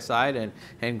side-by-side,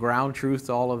 and ground truth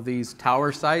all of these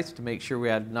tower sites to make sure we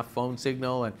had enough phone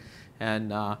signal,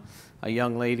 and a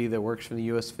young lady that works for the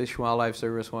U.S. Fish and Wildlife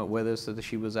Service went with us, so that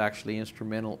she was actually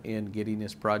instrumental in getting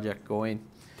this project going.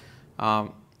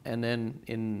 And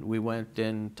then we went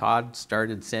and Todd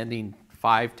started sending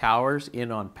 5 towers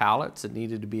in on pallets that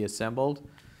needed to be assembled.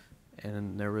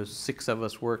 And there was 6 of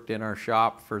us worked in our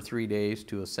shop for 3 days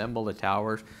to assemble the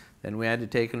towers. Then we had to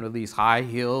take them to these high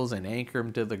hills and anchor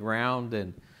them to the ground,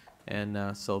 and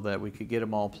so that we could get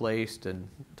them all placed. And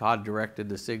Todd directed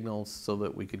the signals so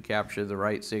that we could capture the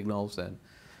right signals. And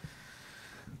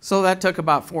so that took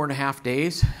about 4.5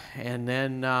 days. And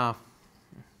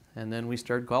then we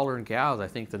started collaring cows, I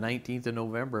think the 19th of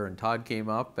November, and Todd came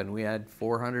up and we had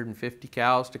 450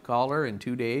 cows to collar in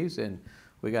 2 days, and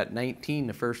we got 19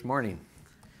 the first morning.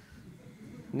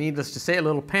 Needless to say, a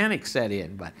little panic set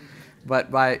in,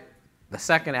 but by the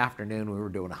second afternoon we were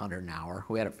doing 100 an hour.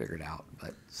 We had it figured out.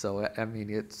 But so I mean,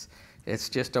 it's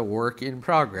just a work in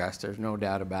progress. There's no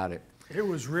doubt about it. It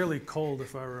was really cold,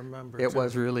 if I remember. It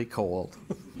was really cold,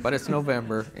 but it's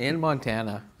November in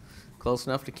Montana, close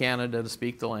enough to Canada to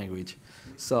speak the language.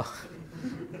 So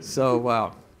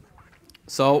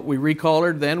we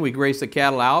recollared, then we grazed the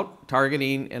cattle out,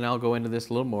 targeting, and I'll go into this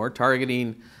a little more,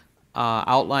 targeting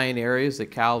outlying areas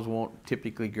that cows won't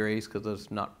typically graze because there's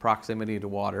not proximity to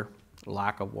water,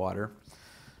 lack of water.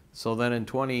 So then in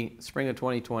spring of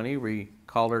 2020, we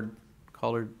collared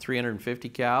 350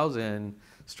 cows and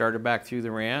started back through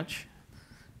the ranch.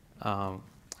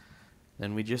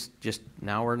 Then we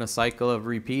now we're in a cycle of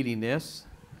repeating this.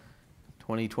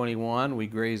 2021, we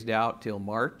grazed out till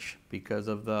March because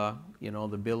of the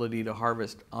ability to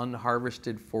harvest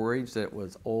unharvested forage that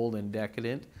was old and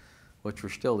decadent, which we're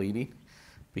still eating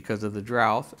because of the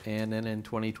drought. And then in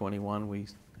 2021, we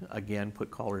again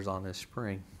put collars on this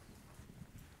spring.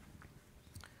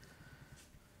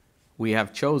 We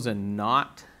have chosen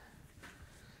not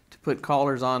to put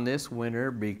collars on this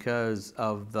winter because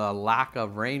of the lack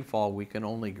of rainfall. We can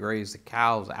only graze the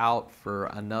cows out for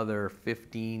another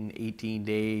 15, 18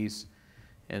 days.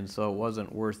 And so it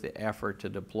wasn't worth the effort to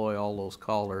deploy all those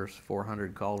collars,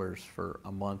 400 collars for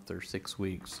a month or 6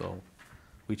 weeks. So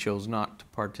we chose not to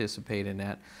participate in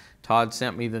that. Todd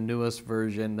sent me the newest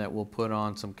version that we'll put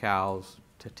on some cows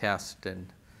to test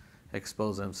and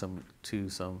expose them to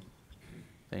some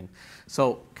thing.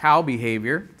 So cow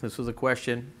behavior, this was a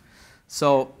question.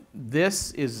 So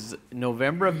this is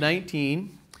November of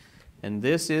 19, and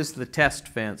this is the test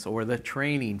fence or the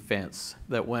training fence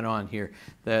that went on here.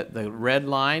 The red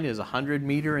line is a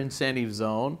 100-meter incentive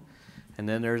zone, and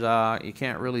then there's you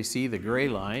can't really see the gray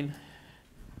line.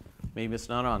 Maybe it's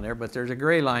not on there, but there's a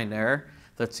gray line there.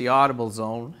 That's the audible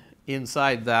zone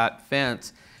inside that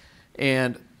fence.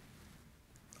 And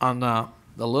on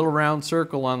the little round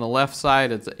circle on the left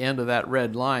side at the end of that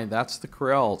red line, that's the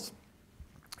corrals.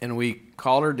 And we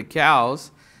collared the cows,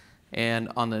 and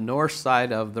on the north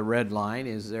side of the red line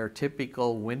is their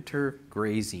typical winter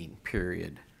grazing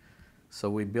period.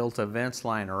 So we built a fence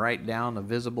line right down the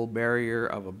visible barrier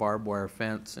of a barbed wire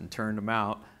fence and turned them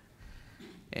out.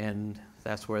 And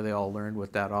that's where they all learned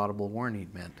what that audible warning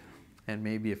meant. And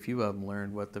maybe a few of them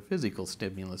learned what the physical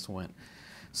stimulus meant.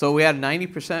 So we had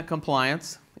 90%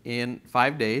 compliance in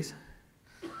 5 days.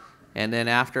 And then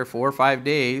after 4 or 5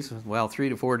 days, well, 3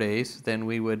 to 4 days, then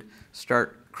we would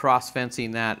start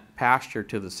cross-fencing that pasture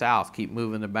to the south, keep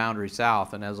moving the boundary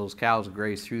south, and as those cows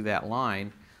graze through that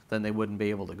line, then they wouldn't be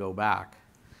able to go back.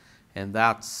 And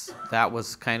that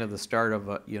was kind of the start of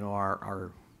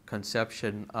our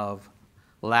conception of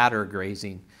ladder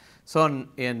grazing. So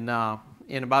in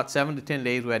about 7 to 10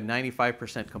 days, we had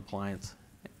 95% compliance.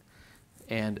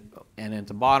 And at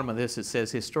the bottom of this, it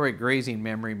says historic grazing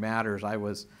memory matters. I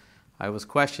was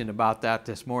questioned about that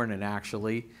this morning,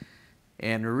 actually.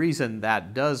 And the reason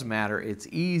that does matter, it's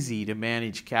easy to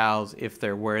manage cows if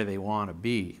they're where they want to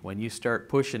be. When you start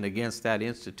pushing against that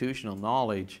institutional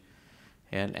knowledge,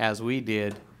 and as we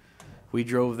did, we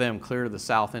drove them clear to the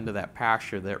south into that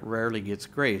pasture that rarely gets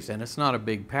grazed. And it's not a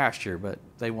big pasture, but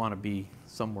they want to be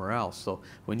somewhere else. So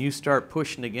when you start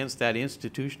pushing against that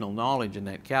institutional knowledge in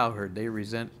that cow herd, they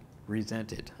resent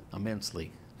it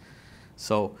immensely.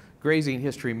 So grazing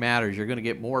history matters. You're going to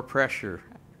get more pressure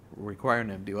requiring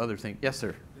them to do other things. Yes,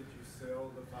 sir. Did you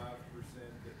sell the 5%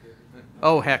 that didn't?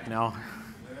 Oh, heck no.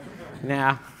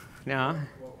 Nah.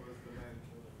 What was the management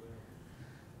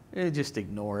of them? Just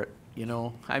ignore it, you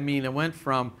know. I mean, it went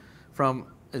from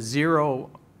zero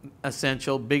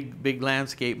essential big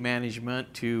landscape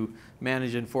management to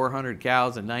managing 400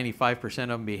 cows and 95% of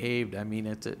them behaved. I mean,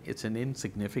 it's an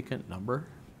insignificant number.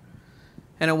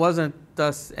 And it wasn't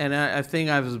thus, and a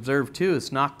thing I've observed too,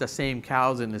 it's not the same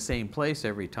cows in the same place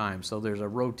every time. So there's a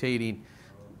rotating,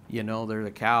 you know, there's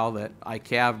a cow that I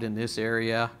calved in this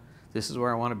area. This is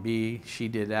where I want to be. She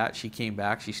did that. She came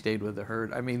back. She stayed with the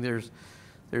herd. I mean, there's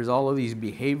all of these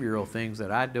behavioral things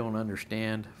that I don't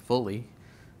understand fully.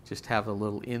 Just have a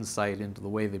little insight into the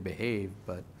way they behave.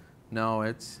 But no,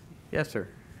 it's, yes, sir.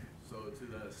 So to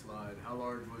that slide, how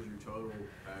large was your total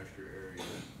pasture area?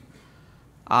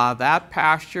 That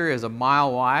pasture is a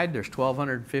mile wide. There's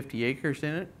 1,250 acres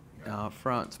in it.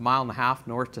 It's a mile and a half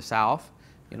north to south.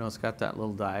 You know, it's got that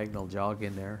little diagonal jog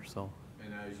in there. So.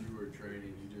 And as you were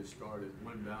training, you just started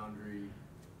one boundary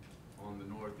on the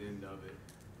north end of it,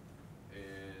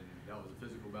 and that was a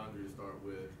physical boundary to start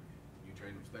with. You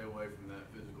trained them to stay away from that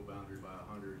physical boundary by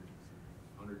 100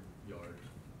 yards.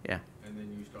 Yeah. And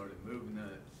then you started moving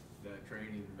that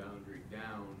training boundary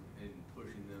down and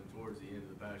pushing them towards the end of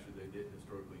the pasture they didn't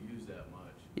historically use that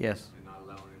much. Yes. And not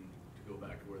allowing them to go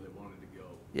back to where they wanted to go.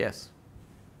 Yes.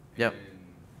 Yep. And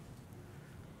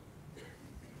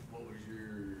what was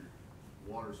your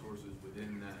water sources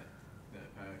within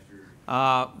that pasture?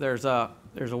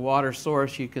 There's a water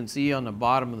source you can see on the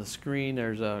bottom of the screen.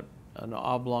 There's an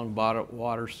oblong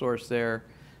water source there.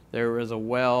 There is a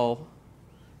well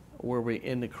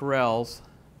in the corrals.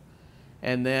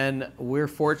 And then we're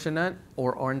fortunate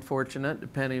or unfortunate,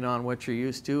 depending on what you're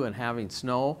used to, and having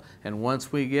snow. And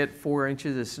once we get 4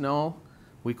 inches of snow,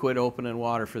 we quit opening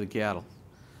water for the cattle.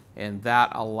 And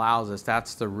that allows us,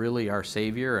 that's really our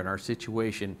savior in our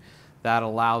situation. That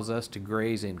allows us to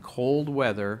graze in cold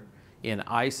weather in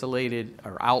isolated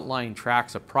or outlying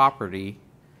tracts of property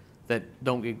that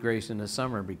don't get grazed in the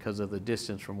summer because of the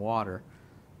distance from water.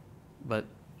 But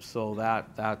so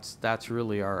that's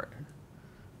really our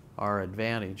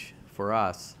advantage for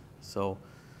us. So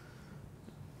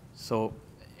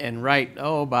and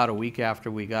about a week after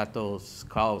we got those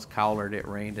cows collared, it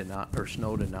rained enough or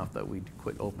snowed enough that we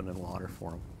quit opening water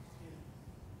for them.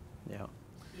 Yeah. Are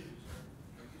you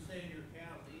saying your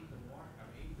cows eat the water,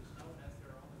 eat the snow, that's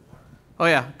their only water? Oh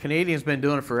yeah, Canadians been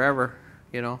doing it forever,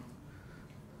 you know.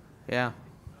 Yeah.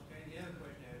 Okay, the other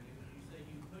question I have is, you say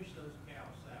you push those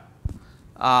cows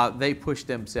south. They push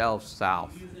themselves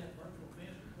south. You use that virtual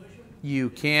fence to push them? You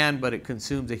can, but it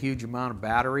consumes a huge amount of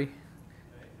battery.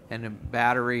 And the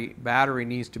battery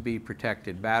needs to be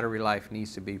protected. Battery life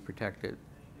needs to be protected.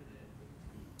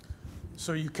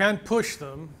 So you can push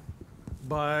them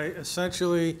by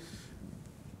essentially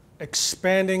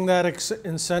expanding that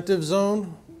incentive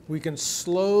zone. We can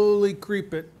slowly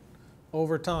creep it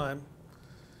over time,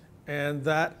 and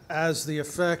that has the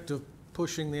effect of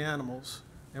pushing the animals.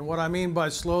 And what I mean by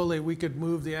slowly, we could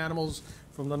move the animals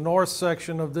from the north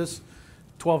section of this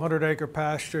 1,200 acre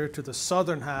pasture to the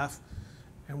southern half,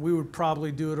 and we would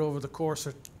probably do it over the course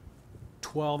of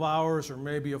 12 hours or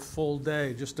maybe a full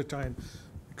day just to try and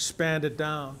expand it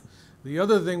down. The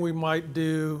other thing we might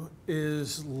do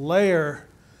is layer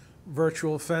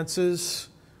virtual fences.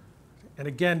 And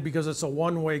again, because it's a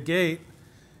one-way gate,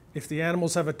 if the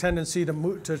animals have a tendency to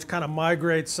move, to kind of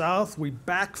migrate south, we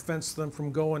back fence them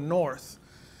from going north.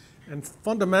 And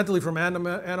fundamentally from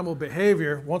animal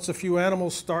behavior, once a few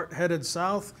animals start headed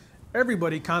south,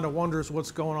 everybody kind of wonders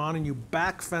what's going on, and you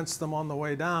back fence them on the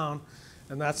way down,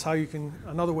 and that's how you can,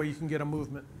 another way you can get a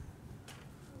movement.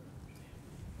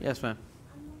 Yes, ma'am.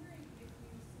 I'm wondering if you see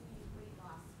weight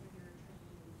loss when you're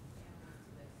training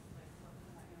animals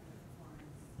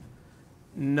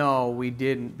No, we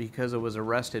didn't, because it was a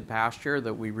rested pasture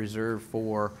that we reserved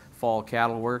for fall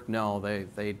cattle work. No,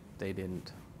 they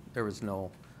didn't. There was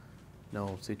no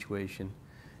situation.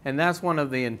 And that's one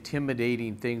of the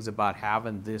intimidating things about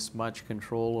having this much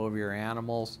control over your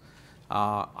animals.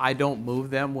 I don't move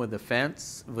them with the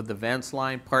fence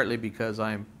line, partly because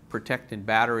I'm protecting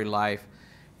battery life,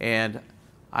 and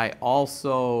I'm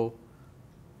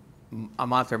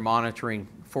out there monitoring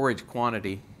forage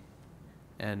quantity,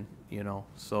 and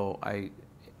so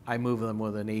I move them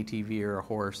with an ATV or a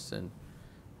horse, and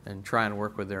try and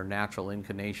work with their natural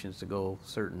inclinations to go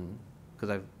certain.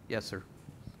 Yes, sir.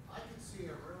 I can see a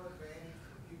real advantage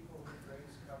for people who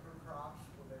raise cover crops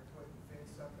when they're putting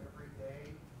fence up every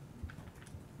day.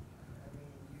 I mean,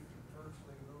 you can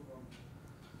virtually move them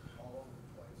all over the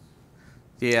place.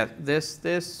 Yeah,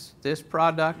 this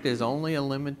product is only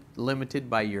limited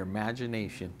by your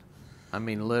imagination. I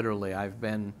mean, literally,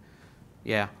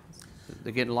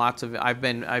 they're getting lots of. I've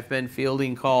been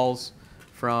fielding calls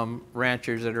from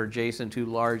ranchers that are adjacent to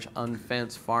large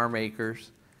unfenced farm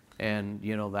acres, and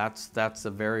that's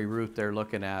the very route they're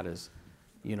looking at, is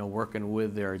working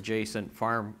with their adjacent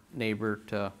farm neighbor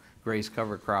to graze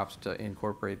cover crops to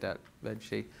incorporate that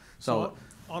vegetation. So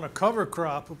on a cover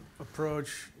crop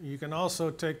approach, you can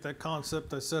also take that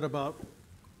concept I said about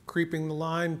creeping the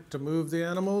line to move the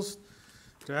animals,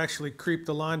 to actually creep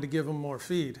the line to give them more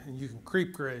feed, and you can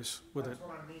creep graze with it. That's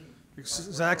what I mean.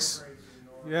 Zach's,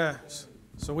 yeah.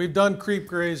 So we've done creep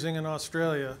grazing in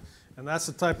Australia, and that's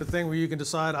the type of thing where you can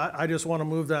decide, I just want to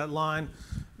move that line,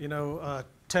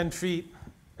 10 feet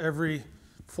every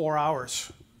 4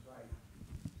 hours.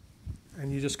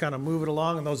 And you just kind of move it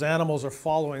along, and those animals are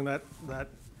following that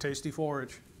tasty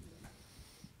forage.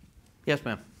 yes,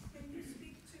 ma'am. Can you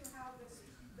speak to how this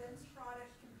fence product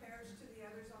compares to the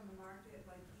others on the market,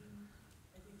 like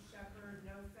I think Shepherd,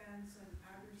 No Fence, and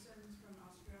Anderson's from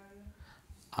Australia?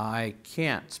 I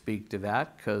can't speak to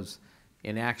that, because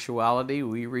in actuality,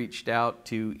 we reached out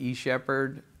to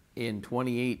eShepherd in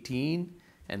 2018,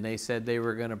 and they said they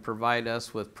were going to provide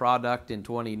us with product in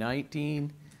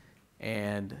 2019,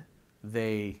 and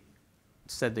they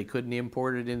said they couldn't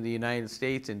import it in the United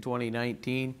States in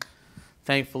 2019.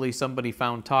 Thankfully, somebody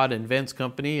found Todd and Vince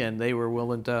Company, and they were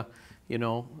willing to,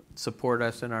 support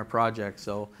us in our project.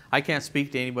 So I can't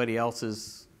speak to anybody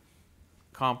else's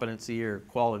competency or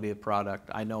quality of product.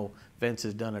 I know Vince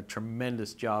has done a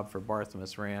tremendous job for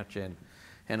Barthelmess Ranch and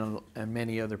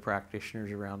many other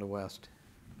practitioners around the West.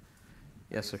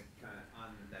 Yes, sir. Kind of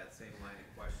on that same line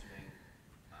of questioning,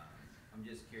 I'm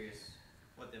just curious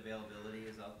what the availability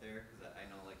is out there, because I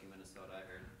know, like in Minnesota, I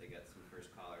heard they got some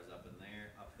first callers up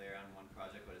there on one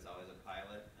project, but it's always a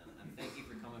pilot. And thank you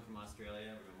for coming from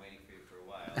Australia. We've been waiting for you for a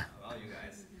while, all you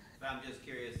guys. But I'm just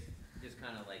curious, just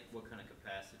kind of like, what kind of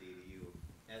capacity do you,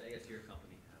 I guess, your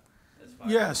company have as far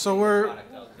as So getting we're,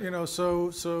 product out there?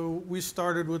 so we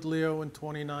started with Leo in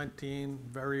 2019,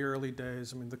 very early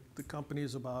days. I mean, the company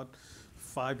is about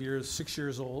 6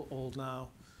 years old now.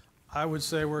 I would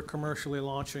say we're commercially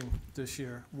launching this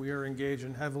year. We are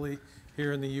engaging heavily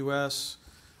here in the U.S.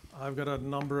 I've got a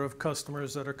number of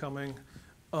customers that are coming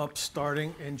up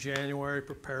starting in January,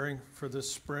 preparing for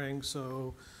this spring.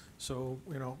 So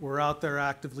we're out there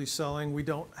actively selling. We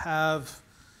don't have,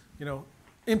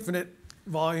 infinite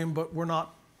volume, but we're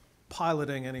not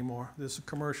piloting anymore. This is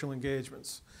commercial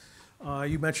engagements.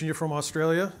 You mentioned you're from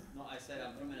Australia. No, I said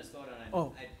I'm from Minnesota, and I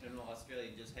don't know Australia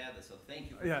just had this, so thank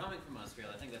you for coming from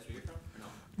Australia. I think that's where you're from,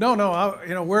 or no?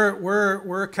 No,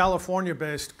 we're a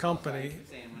California-based company. Sorry, I keep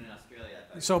saying when in Australia.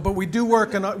 I thought So, but we do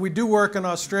work in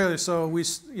Australia. So we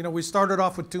started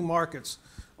off with 2 markets,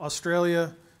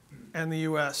 Australia and the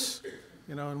U.S.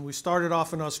 And we started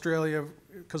off in Australia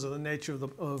because of the nature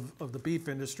of the beef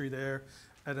industry there,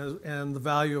 and the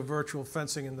value of virtual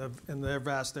fencing in their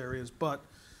vast areas. But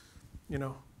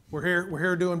we're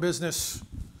here doing business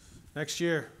next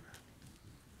year.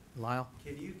 Lyle?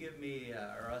 Can you give me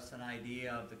or us an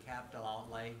idea of the capital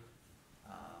outlay?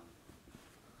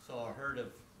 So a herd of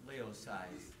Leo's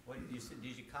size. What you said?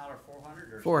 Did you call her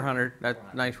 400 or 400. That's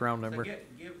 400? nice round number. So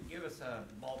give us a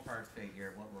ballpark figure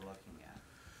of what we're looking at,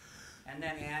 and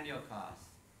then annual cost.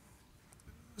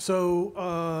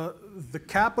 So the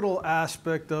capital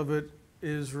aspect of it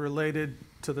is related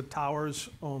to the towers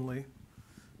only.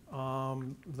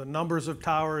 The numbers of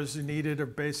towers needed are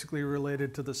basically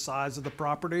related to the size of the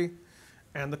property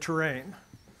and the terrain.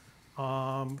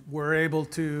 We're able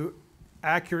to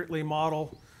accurately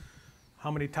model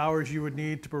how many towers you would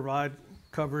need to provide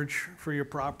coverage for your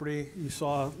property. You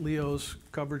saw Leo's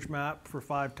coverage map for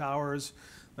 5 towers.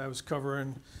 That was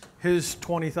covering his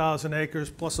 20,000 acres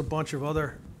plus a bunch of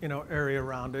other area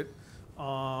around it.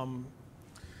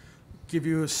 give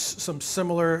you some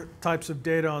similar types of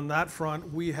data on that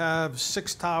front. We have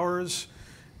 6 towers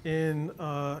in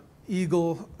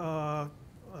Eagle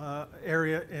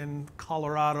area in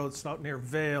Colorado. It's out near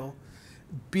Vail.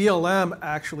 BLM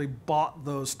actually bought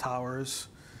those towers.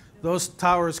 Those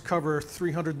towers cover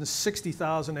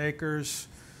 360,000 acres,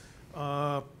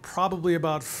 probably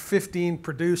about 15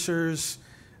 producers,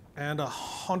 and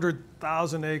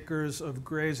 100,000 acres of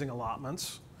grazing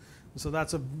allotments. So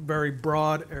that's a very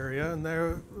broad area, and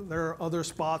there are other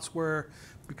spots where,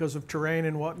 because of terrain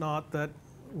and whatnot, that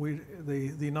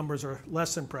the numbers are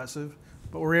less impressive,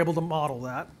 but we're able to model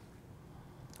that.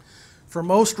 For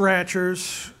most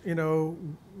ranchers, you know,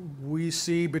 we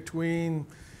see between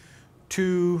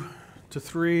 2 to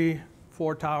 3,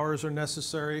 4 towers are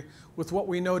necessary. With what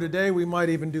we know today, we might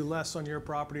even do less on your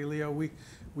property, Leo. We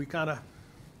kind of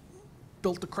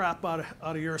built the crap out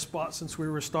of your spot since we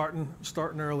were starting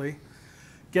early.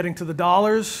 Getting to the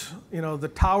dollars, you know, the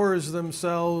towers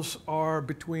themselves are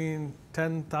between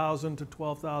 $10,000 to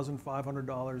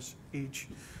 $12,500 each,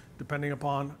 depending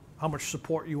upon how much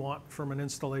support you want from an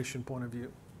installation point of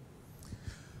view.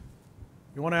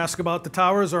 You want to ask about the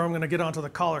towers, or I'm going to get onto the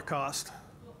collar cost?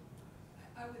 Well,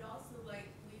 I would also like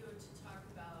Leo to talk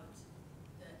about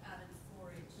the added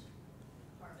forage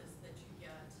harvest that you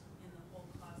get in the whole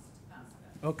cost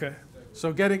aspect. Okay,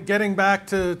 so getting back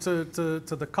to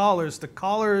the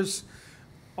collars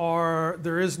are,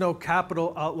 there is no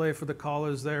capital outlay for the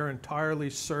collars. They're entirely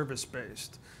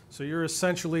service-based. So you're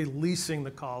essentially leasing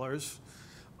the collars.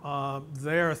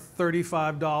 They're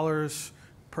 $35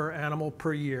 per animal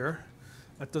per year.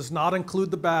 That does not include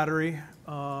the battery,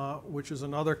 which is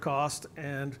another cost.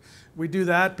 And we do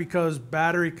that because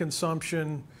battery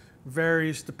consumption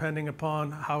varies depending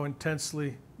upon how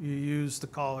intensely you use the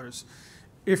collars.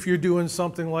 If you're doing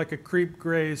something like a creep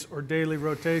graze or daily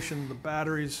rotation, the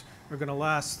batteries are going to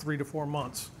last 3 to 4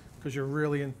 months because you're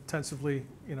really intensively,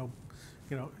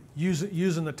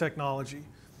 using the technology.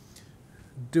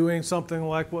 Doing something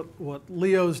like what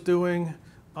Leo's doing,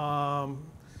 5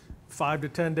 to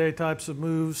 10 day types of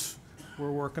moves.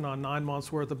 We're working on 9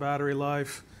 months worth of battery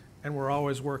life, and we're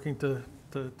always working to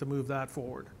move that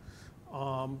forward.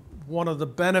 One of the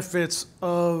benefits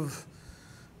of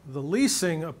the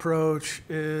leasing approach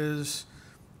is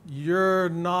you're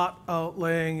not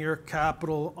outlaying your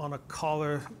capital on a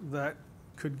collar that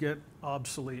could get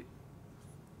obsolete.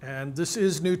 And this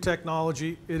is new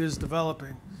technology. It is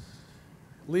developing.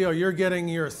 Leo, you're getting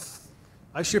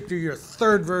I shipped you your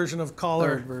 3rd version of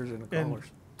collar in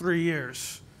 3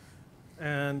 years.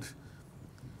 And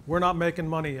we're not making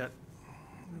money yet.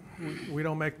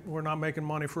 We're not making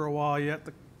money for a while yet.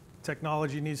 The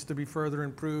technology needs to be further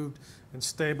improved and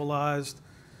stabilized.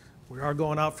 We are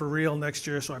going out for real next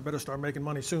year, so I better start making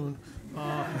money soon.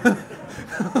 Did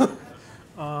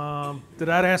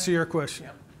that answer your question?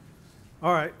 Yep.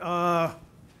 All right.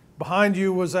 Behind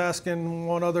you was asking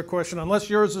one other question, unless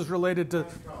yours is related to.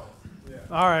 Yeah.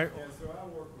 All right. Yeah, so I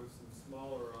work with some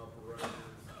smaller operators,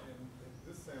 and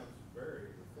this sounds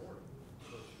very affordable, what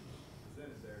you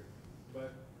presented there.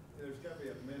 But there's got to be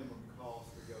a minimum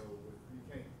cost to go with. You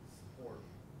can't support,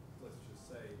 let's just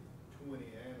say, 20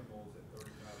 animals at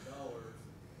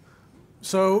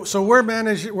 $35. So we're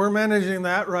managing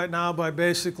that right now by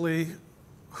basically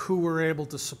who we're able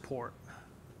to support.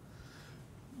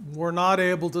 We're not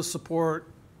able to support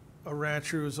a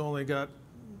rancher who's only got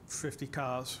 50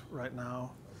 cows right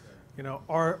now. Okay. You know,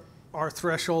 our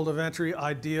threshold of entry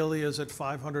ideally is at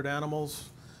 500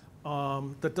 animals.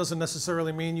 That doesn't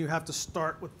necessarily mean you have to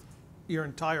start with your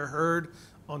entire herd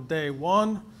on day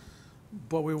one,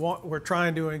 but we're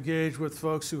trying to engage with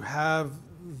folks who have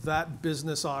that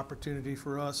business opportunity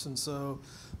for us, and so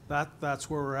that's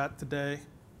where we're at today.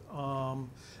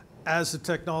 As the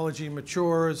technology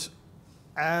matures,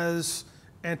 as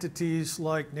entities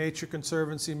like Nature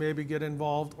Conservancy maybe get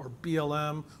involved, or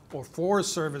BLM or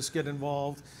Forest Service get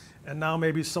involved, and now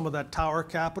maybe some of that tower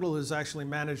capital is actually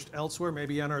managed elsewhere,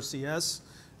 maybe NRCS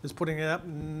is putting it up,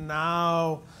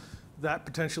 now that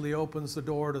potentially opens the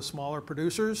door to smaller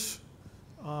producers,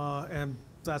 and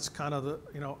that's kind of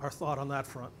our thought on that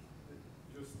front.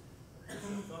 Just the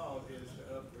thought is to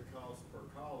up the cost per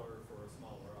collar for a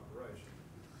smaller operation.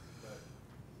 But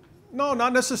no,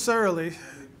 not necessarily.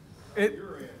 on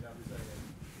your end, I'm saying,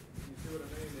 you see what I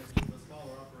mean? If the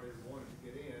smaller operator wanted to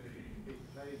get in, he'd be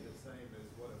paid the same as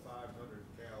what a 500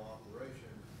 cow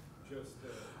operation, just to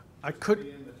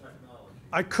be in the technology.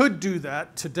 I could do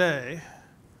that today.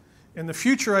 In the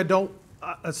future, I don't.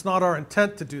 It's not our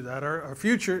intent to do that. Our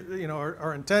future,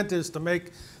 our intent is to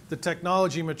make the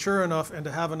technology mature enough and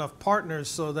to have enough partners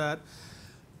so that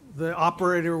the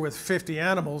operator with 50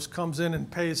 animals comes in and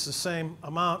pays the same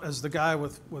amount as the guy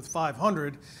with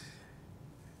 500,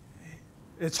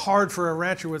 it's hard for a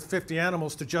rancher with 50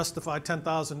 animals to justify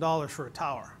 $10,000 for a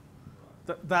tower.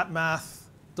 That math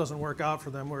doesn't work out for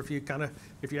them, or if you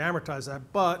amortize that.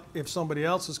 But if somebody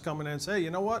else is coming in and say, hey, you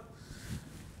know what?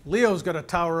 Leo's got a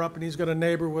tower up and he's got a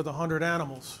neighbor with 100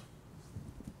 animals.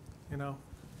 You know,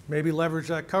 maybe leverage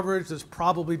that coverage. There's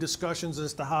probably discussions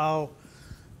as to how,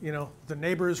 you know, the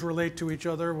neighbors relate to each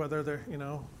other, whether they're, you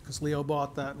know, because Leo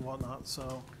bought that and whatnot.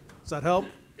 So does that help?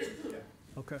 Yeah.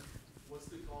 Okay. What's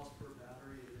the cost per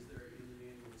battery, and is there any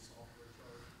annual software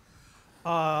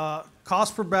charge?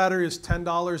 Cost per battery is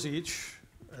 $10 each,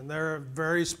 and they're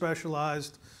very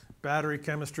specialized battery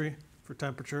chemistry for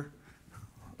temperature.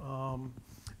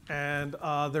 And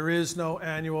there is no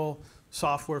annual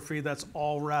software fee. That's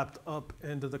all wrapped up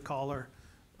into the collar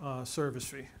service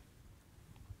fee.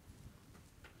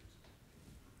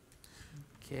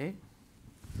 Okay.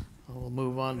 We'll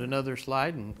move on to another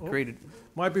slide and create it.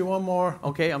 Might be one more.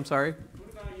 Okay, I'm sorry.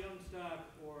 What about young stock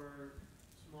or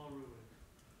small ruminants?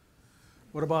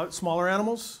 What about smaller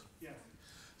animals? Yes.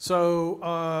 So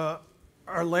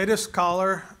our latest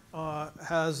collar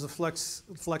has the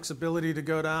flexibility to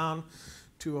go down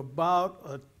to about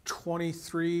a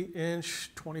 23-inch,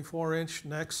 24-inch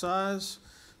neck size.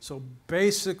 So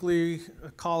basically, a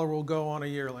collar will go on a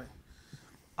yearling.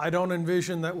 I don't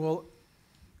envision that we'll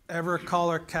ever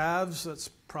collar calves. That's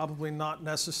probably not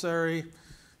necessary,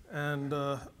 and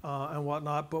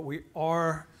whatnot. But we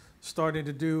are starting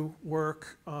to do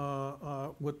work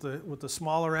with the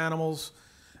smaller animals,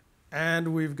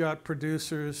 and we've got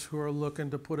producers who are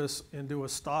looking to put us into a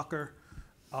stocker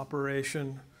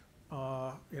operation,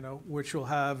 you know, which will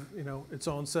have, you know, its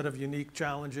own set of unique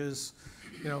challenges.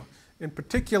 You know, in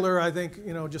particular, I think,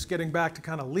 you know, just getting back to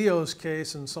kind of Leo's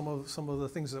case and some of the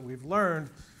things that we've learned,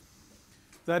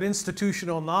 that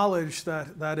institutional knowledge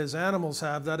that his animals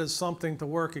have, that is something to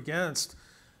work against,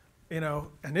 you know,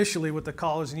 initially with the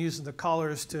collars and using the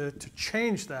collars to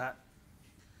change that.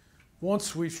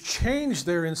 Once we've changed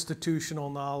their institutional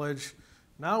knowledge,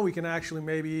 now we can actually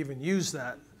maybe even use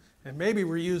that. And maybe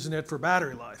we're using it for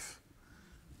battery life.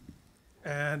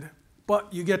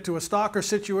 But you get to a stocker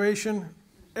situation,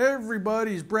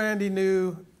 everybody's brandy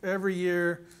new every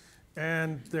year,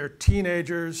 and they're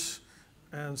teenagers,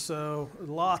 and so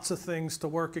lots of things to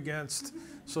work against,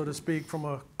 so to speak, from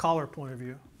a collar point of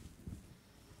view.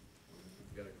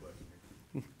 Got a question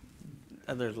here.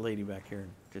 There's a lady back here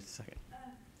in just a second.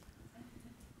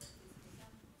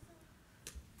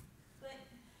 But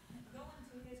going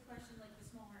to his question, like the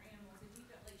smaller animals, if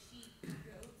you've got like sheep,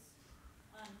 goats,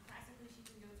 classically sheep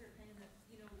and goats are kind of the,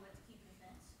 you know, what to keep in a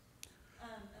fence,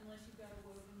 unless you've got a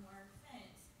woven wire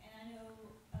fence. And I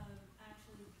know,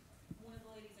 actually, one of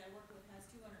the ladies I work with has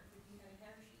 250 head of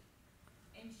hair sheep,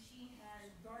 and she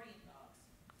has guardian dogs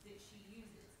that she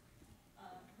uses.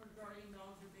 Her guardian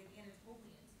dogs are big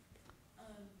Anatolians.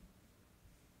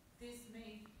 This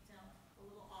may sound a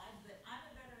little odd, but I'm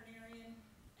a veterinarian,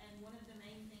 and one of the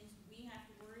main things we have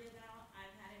to worry about,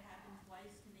 I've had it happen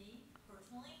twice to me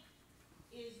personally,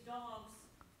 is dogs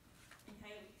and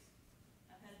coyotes.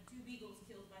 I've had 2 beagles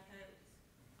killed by coyotes.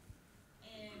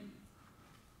 And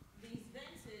these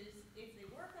fences, if they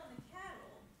work on the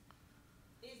cattle,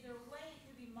 is there a way it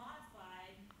could be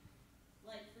modified,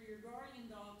 like for your guardian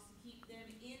dogs to keep them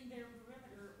in their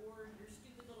perimeter, or your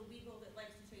stupid little beagle that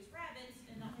likes to chase rabbits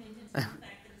and not pay attention to the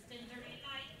fact that it stands there at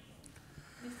night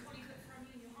and is 20 foot from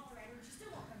you and you holler at her and she still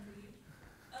won't come to you?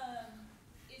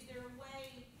 Is there a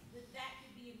way that that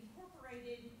could be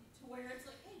incorporated to where it's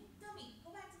like, hey, dummy,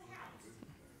 go back to the house?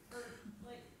 Or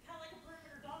like, kind of like a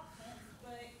perimeter dog fence,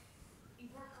 but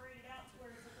incorporated out to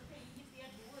where it's like, okay, you get to the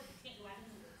edge of the woods, you can't go out in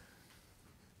the woods.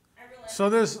 I realize. So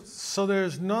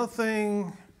there's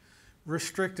nothing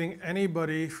restricting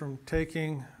anybody from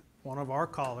taking one of our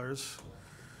collars,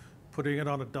 putting it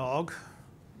on a dog,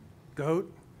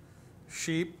 goat,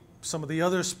 sheep, some of the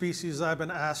other species I've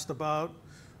been asked about,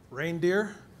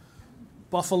 reindeer,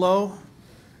 buffalo,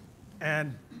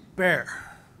 and bear.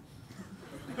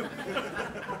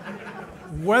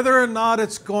 Whether or not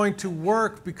it's going to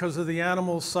work because of the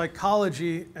animal's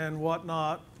psychology and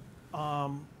whatnot,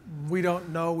 we don't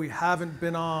know. We haven't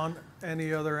been on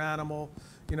any other animal,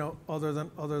 you know, other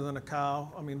than a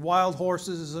cow. I mean, wild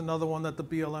horses is another one that the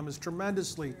BLM is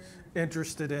tremendously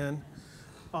interested in.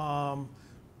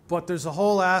 But there's a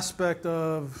whole aspect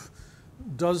of,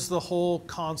 does the whole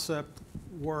concept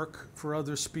work for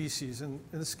other species? And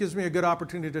this gives me a good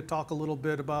opportunity to talk a little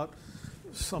bit about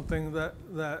something that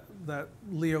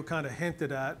Leo kind of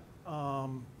hinted at.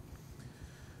 The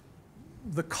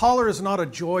collar is not a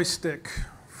joystick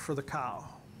for for the cow.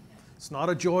 It's not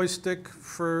a joystick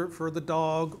for the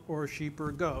dog or a sheep or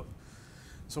a goat.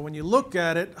 So when you look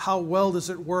at it, how well does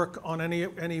it work on any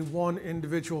one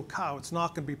individual cow? It's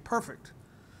not going to be perfect.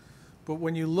 But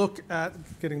when you look at,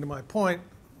 getting to my point,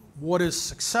 what is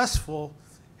successful,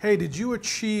 hey, did you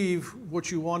achieve what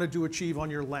you wanted to achieve on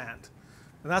your land?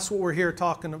 And that's what we're here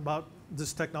talking about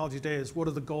this technology today, is what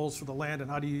are the goals for the land and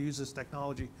how do you use this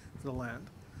technology for the land?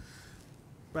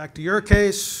 Back to your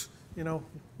case, you know,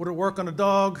 would it work on a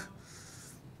dog?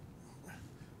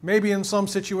 Maybe in some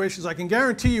situations. I can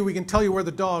guarantee you we can tell you where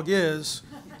the dog is.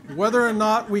 Whether or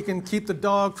not we can keep the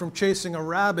dog from chasing a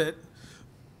rabbit,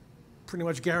 pretty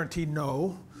much guaranteed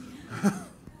no.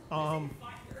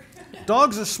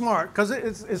 Dogs are smart, because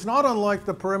it's not unlike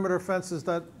the perimeter fences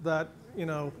that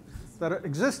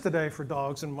exist today for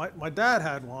dogs. And my dad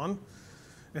had one,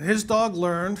 and his dog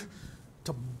learned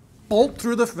to bolt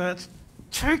through the fence,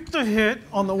 take the hit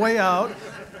on the way out,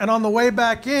 and on the way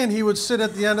back in, he would sit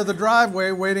at the end of the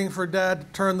driveway waiting for Dad to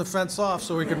turn the fence off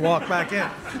so he could walk back in.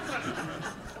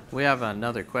 We have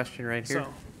another question right here.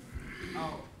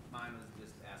 Oh, mine was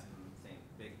just asking the same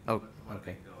big. Oh,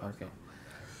 okay, okay.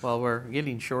 Well, we're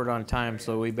getting short on time,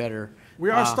 so we better.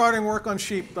 We are starting work on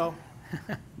sheep, though.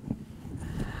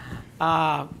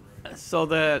 So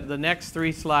the next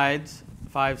 3 slides,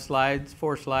 5 slides,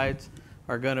 4 slides,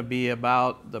 are going to be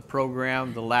about the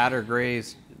program, the ladder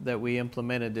graze that we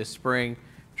implemented this spring,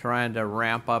 trying to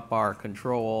ramp up our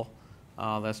control.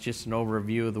 That's just an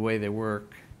overview of the way they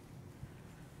work.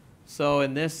 So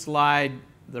in this slide,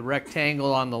 the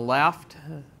rectangle on the left,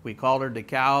 we collared the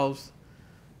cows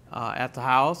at the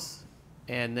house.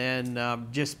 And then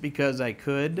just because I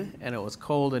could, and it was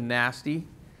cold and nasty,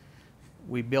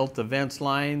 we built the fence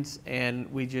lines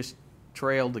and we just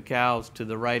trailed the cows to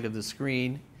the right of the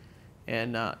screen.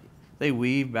 And they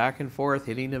weaved back and forth,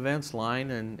 hitting the fence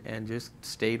line, and just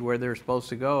stayed where they're supposed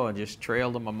to go, and just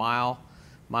trailed them a mile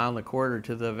and a quarter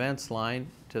to the fence line,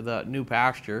 to the new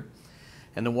pasture.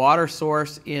 And the water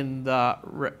source in the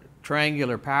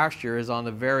triangular pasture is on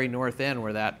the very north end,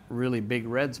 where that really big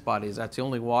red spot is. That's the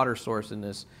only water source in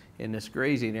this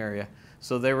grazing area.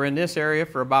 So they were in this area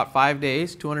for about 5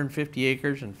 days, 250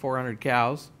 acres and 400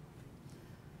 cows.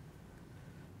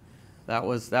 That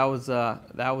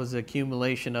was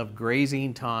accumulation of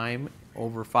grazing time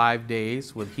over 5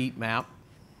 days with heat map.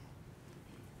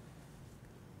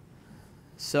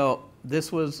 So this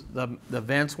was, the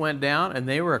vents went down and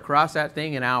they were across that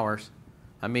thing in hours.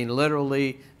 I mean,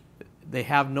 literally, they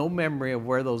have no memory of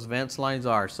where those vents lines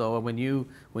are. So when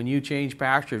you change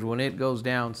pastures, when it goes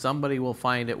down, somebody will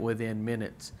find it within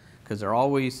minutes, because they're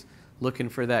always looking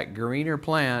for that greener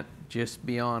plant just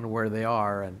beyond where they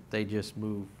are, and they just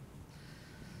move.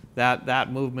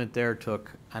 That movement there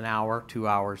took an hour, 2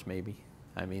 hours maybe.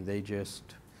 I mean,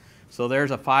 so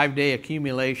there's a 5-day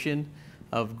accumulation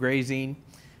of grazing.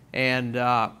 And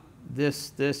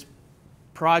this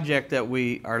project that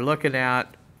we are looking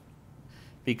at,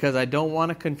 because I don't want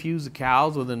to confuse the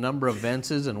cows with a number of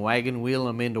fences and wagon wheel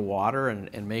them into water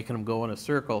and making them go in a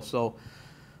circle. So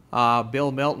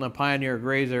Bill Milton, a pioneer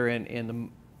grazer in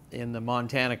the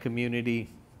Montana community,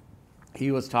 he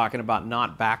was talking about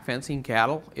not back fencing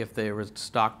cattle if their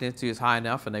stock density is high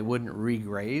enough and they wouldn't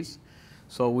regraze.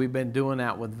 So we've been doing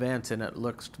that with vents, and it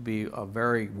looks to be a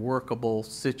very workable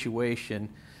situation,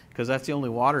 because that's the only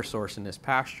water source in this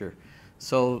pasture.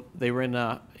 So they were in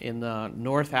the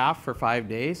north half for 5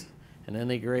 days, and then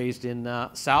they grazed in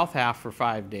the south half for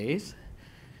 5 days.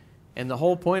 And the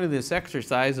whole point of this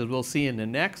exercise, as we'll see in the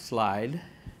next slide,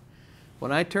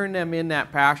 when I turn them in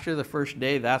that pasture the first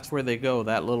day, that's where they go,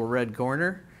 that little red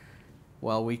corner.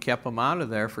 Well, we kept them out of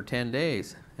there for 10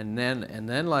 days and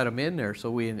then let them in there.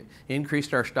 So we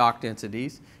increased our stock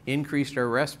densities, increased our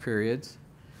rest periods,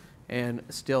 and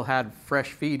still had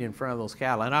fresh feed in front of those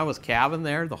cattle. And I was calving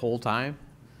there the whole time.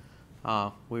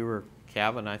 We were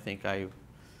calving, I think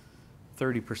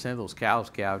 30% of those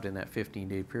cows calved in that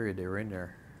 15-day period they were in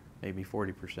there. Maybe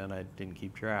 40%, I didn't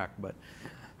keep track. But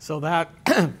so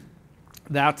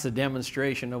that's a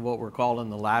demonstration of what we're calling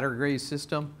the ladder graze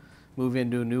system. Move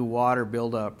into a new water,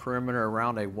 build a perimeter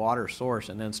around a water source,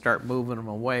 and then start moving them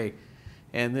away.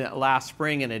 And last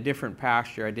spring in a different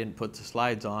pasture, I didn't put the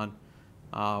slides on,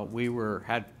 we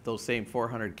had those same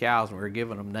 400 cows, and we were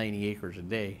giving them 90 acres a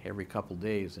day every couple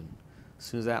days. And as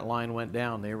soon as that line went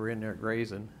down, they were in there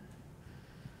grazing.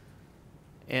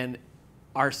 And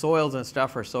our soils and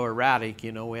stuff are so erratic.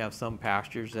 You know, we have some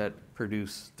pastures that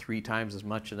produce 3 times as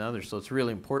much as others. So it's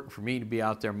really important for me to be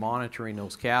out there monitoring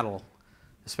those cattle,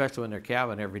 especially when they're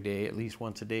calving every day, at least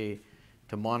once a day,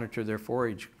 to monitor their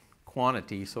forage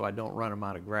quantity so I don't run them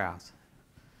out of grass.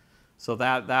 So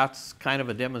that's kind of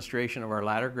a demonstration of our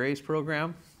ladder graze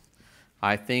program.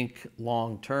 I think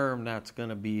long term that's going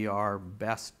to be our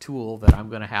best tool that I'm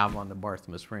going to have on the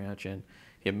Barthelmess Ranch, and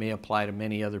it may apply to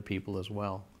many other people as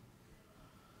well.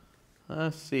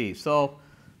 Let's see. So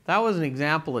that was an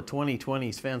example of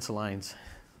 2020's fence lines.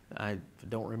 I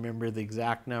don't remember the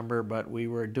exact number, but we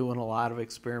were doing a lot of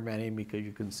experimenting because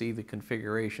you can see the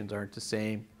configurations aren't the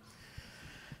same.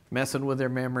 Messing with their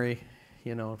memory,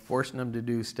 you know, forcing them to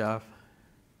do stuff.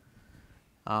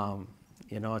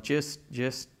 You know, it's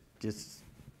just,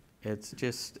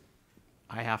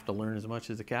 I have to learn as much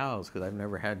as the cows because I've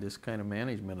never had this kind of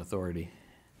management authority. It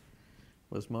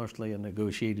was mostly a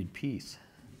negotiated peace.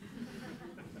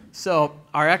 So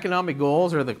our economic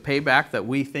goals are the payback that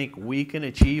we think we can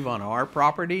achieve on our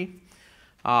property.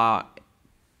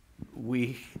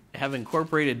 We have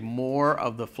incorporated more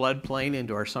of the floodplain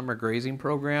into our summer grazing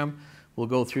program. We'll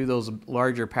go through those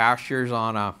larger pastures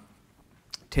on a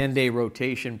 10-day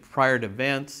rotation prior to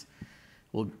vents.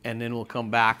 And then we'll come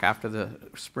back after the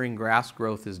spring grass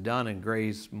growth is done and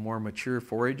graze more mature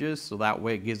forages, so that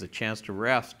way it gives a chance to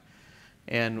rest.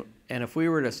 And if we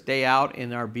were to stay out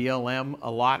in our BLM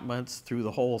allotments through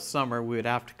the whole summer, we would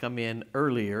have to come in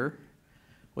earlier,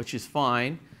 which is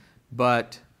fine.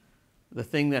 But the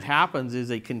thing that happens is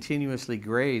they continuously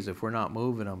graze if we're not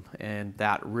moving them, and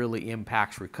that really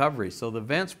impacts recovery. So the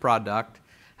vents product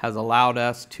has allowed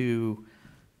us to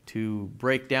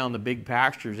break down the big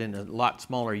pastures into a lot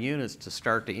smaller units to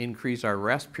start to increase our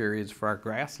rest periods for our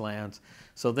grasslands.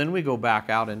 So then we go back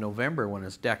out in November when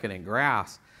it's decadent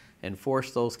grass and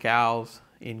force those cows,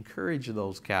 encourage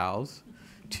those cows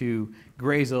to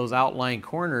graze those outlying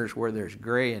corners where there's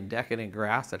gray and decadent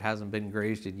grass that hasn't been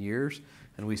grazed in years.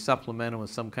 And we supplement them with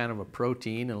some kind of a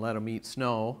protein and let them eat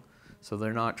snow so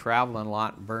they're not traveling a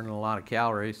lot and burning a lot of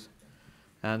calories.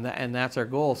 And that's our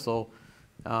goal. So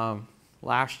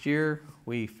last year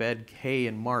we fed hay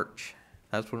in March.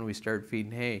 That's when we started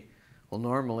feeding hay. Well,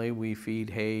 normally we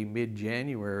feed hay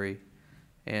mid-January,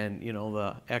 and you know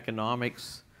the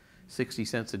economics, 60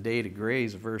 cents a day to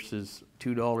graze versus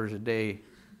 $2 a day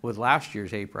with last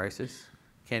year's hay prices.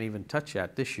 Can't even touch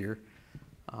that this year.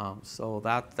 So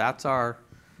that's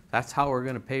how we're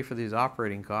going to pay for these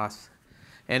operating costs.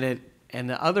 And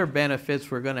the other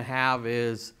benefits we're going to have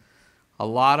is a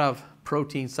lot of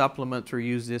protein supplements were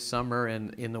used this summer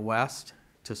in the West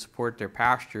to support their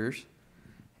pastures.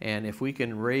 And if we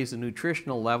can raise the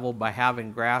nutritional level by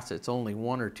having grass that's only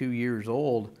 1 or 2 years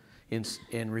old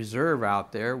in reserve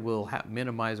out there, we'll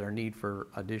minimize our need for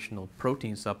additional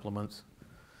protein supplements.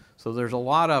 So there's a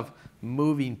lot of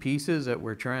moving pieces that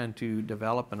we're trying to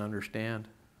develop and understand.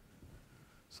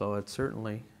 So it's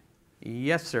certainly,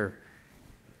 yes, sir.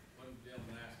 One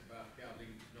gentleman asked about cows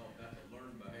eating snow. That's a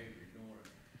learned behavior. You don't want to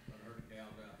herd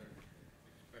cows out there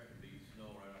expecting to eat snow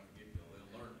right off the get-go.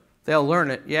 They'll learn it. They'll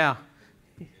learn it, yeah.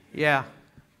 Yeah.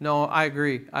 No, I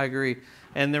agree.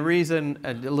 And the reason,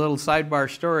 a little sidebar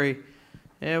story,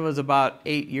 it was about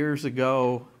 8 years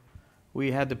ago,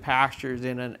 we had the pastures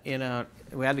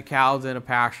we had the cows in a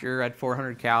pasture, had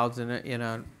 400 cows in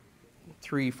a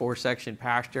 3-4 section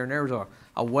pasture, and there was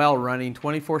a well running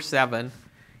 24/7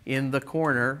 in the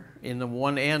corner, in the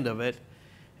one end of it,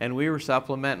 and we were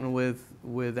supplementing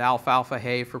with alfalfa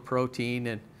hay for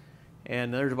protein,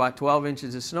 and there's about 12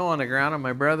 inches of snow on the ground, and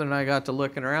my brother and I got to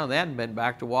looking around. They hadn't been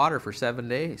back to water for 7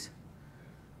 days.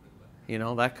 You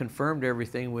know, that confirmed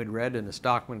everything we'd read in the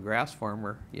Stockman Grass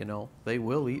Farmer. You know, they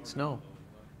will eat snow.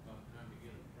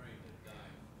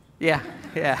 Yeah.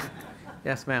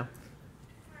 Yes, ma'am.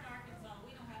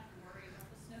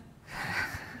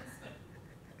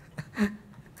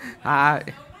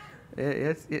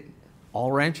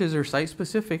 All ranches are site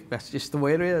specific. That's just the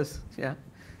way it is.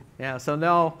 Yeah. So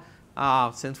no,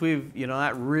 since we've,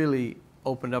 that really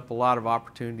opened up a lot of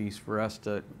opportunities for us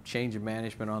to change the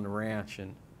management on the ranch,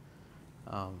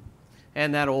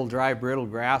 and that old dry brittle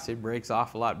grass, it breaks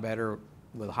off a lot better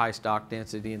with high stock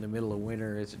density in the middle of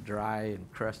winter. It's dry and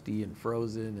crusty and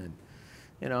frozen,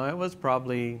 and it was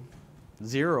probably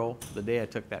 0 the day I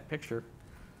took that picture.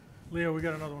 Leo, we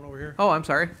got another one over here. Oh, I'm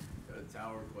sorry. Got a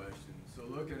tower question. So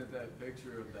looking at that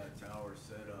picture of that tower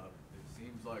setup, it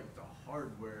seems like the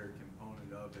hardware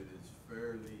component of it is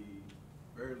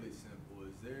fairly simple.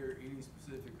 Is there any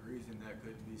specific reason that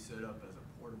couldn't be set up as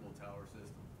a portable tower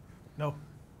system? No.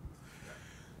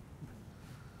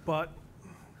 But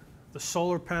the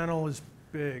solar panel is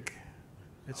big.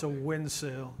 It's a wind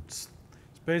sail. It's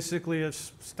basically a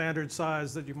standard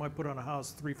size that you might put on a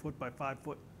house, 3 foot by 5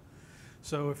 foot.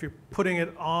 So if you're putting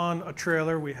it on a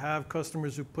trailer, we have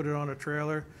customers who put it on a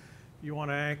trailer. You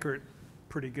want to anchor it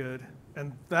pretty good.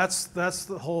 And that's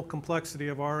the whole complexity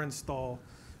of our install,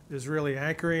 is really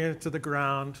anchoring it to the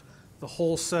ground. The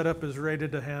whole setup is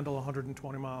rated to handle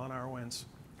 120-mile-an-hour winds.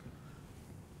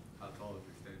 How tall is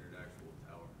your standard actual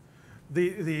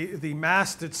tower? The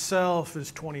mast itself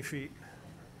is 20 feet.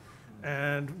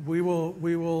 And we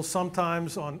will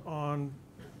sometimes on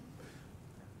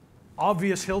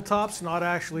obvious hilltops not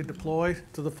actually deploy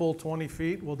to the full 20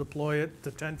 feet. We'll deploy it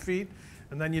to 10 feet,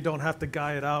 and then you don't have to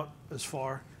guy it out as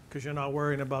far because you're not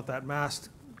worrying about that mast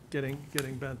getting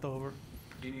bent over.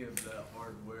 Any of that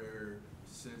hardware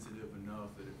sensitive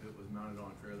enough that if it was mounted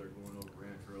on a trailer going over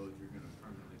ranch roads, you're going to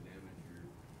permanently damage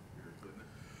your equipment?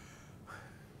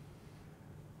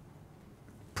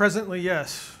 Presently,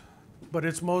 yes, but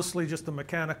it's mostly just a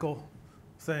mechanical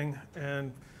thing,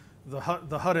 and the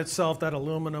hut itself, that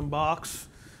aluminum box,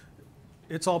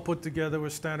 it's all put together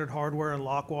with standard hardware and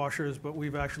lock washers, but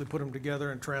we've actually put them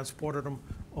together and transported them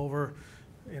over,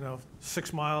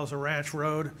 6 miles of ranch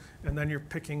road, and then you're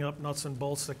picking up nuts and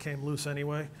bolts that came loose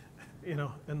anyway, in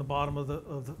the bottom of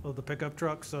the pickup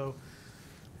truck. So,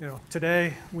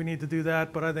 today we need to do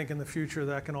that, but I think in the future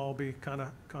that can all be kind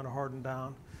of hardened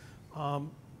down.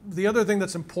 The other thing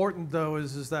that's important though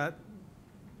is that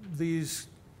these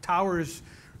towers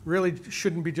really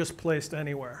shouldn't be just placed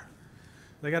anywhere.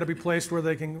 They got to be placed where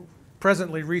they can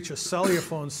presently reach a cellular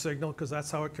phone signal, because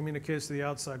that's how it communicates to the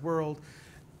outside world.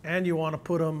 And you want to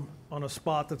put them on a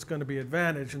spot that's going to be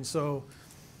advantaged. And so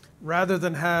rather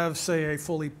than have, say, a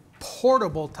fully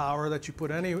portable tower that you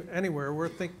put anywhere, we're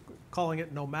calling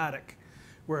it nomadic,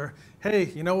 where, hey,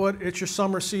 you know what, it's your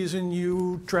summer season,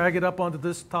 you drag it up onto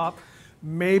this top.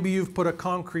 Maybe you've put a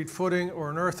concrete footing or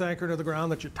an earth anchor to the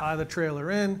ground that you tie the trailer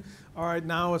in. All right,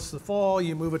 now it's the fall,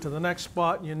 you move it to the next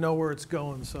spot, and you know where it's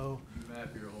going. So You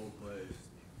map your whole place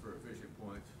for efficient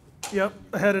points. Yep,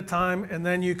 ahead of time, and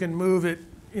then you can move it,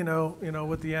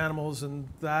 with the animals, and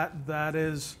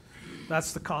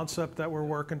that's the concept that we're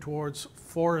working towards.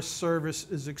 Forest Service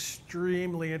is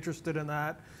extremely interested in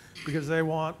that, because they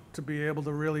want to be able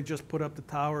to really just put up the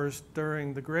towers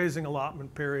during the grazing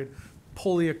allotment period,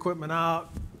 pull the equipment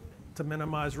out to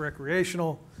minimize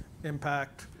recreational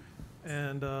impact,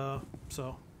 and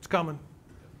so it's coming.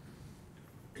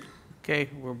 Okay,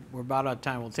 we're about out of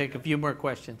time. We'll take a few more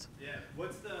questions. Yeah,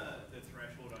 what's the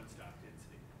threshold on stock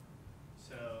density?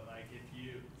 So like if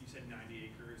you said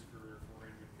 90 acres for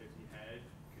 450 head,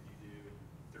 could you do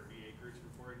 30 acres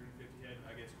for 450 head?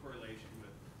 I guess correlation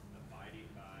with abiding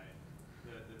by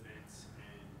the vents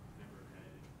and number of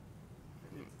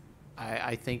head.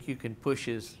 I think you can push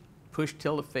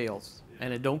till it fails,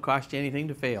 and it don't cost you anything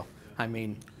to fail. I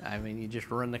mean, you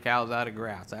just run the cows out of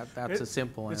grass. That's a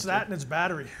simple answer. It's that and it's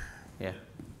battery. Yeah.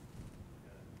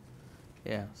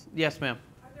 Yeah. Yes, ma'am.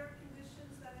 Are there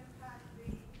conditions that impact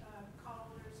the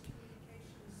caller's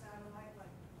communication satellite,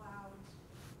 like clouds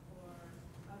or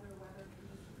other weather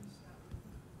conditions?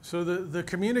 So the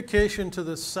communication to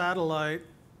the satellite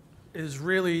is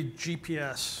really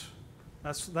GPS.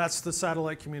 That's the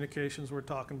satellite communications we're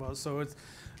talking about. So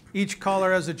each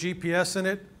caller has a GPS in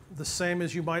it, the same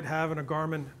as you might have in a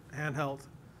Garmin handheld.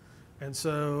 And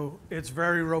so it's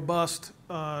very robust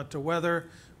to weather.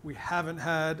 We haven't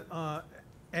had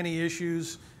any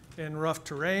issues in rough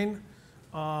terrain.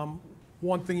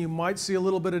 One thing you might see a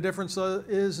little bit of difference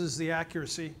is the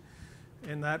accuracy,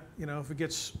 in that, if it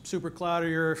gets super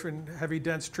cloudy or if in heavy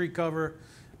dense tree cover,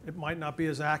 it might not be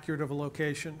as accurate of a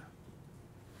location.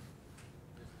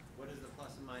 What is the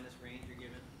plus and minus range you're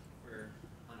given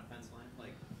on a fence line?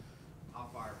 Like how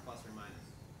far plus or minus?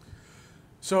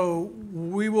 So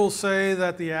we will say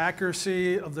that the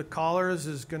accuracy of the collars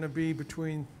is going to be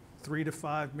between 3 to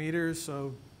 5 meters,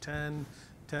 so 10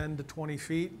 to 20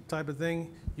 feet type of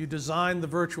thing. You design the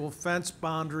virtual fence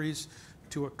boundaries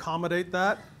to accommodate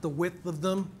that, the width of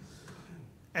them,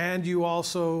 and you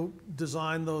also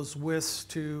design those widths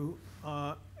to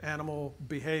animal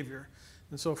behavior.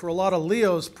 And so for a lot of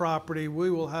Leo's property, we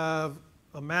will have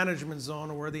a management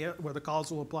zone where the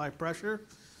collars will apply pressure,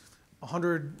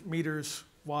 100 meters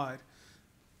wide.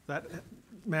 That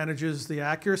manages the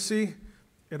accuracy.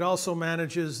 It also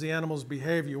manages the animal's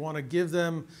behavior. You want to give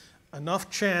them enough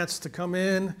chance to come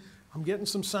in. I'm getting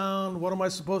some sound. What am I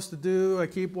supposed to do? I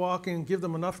keep walking. Give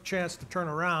them enough chance to turn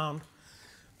around.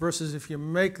 Versus if you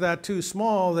make that too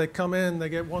small, they come in, they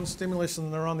get one stimulus,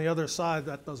 and they're on the other side.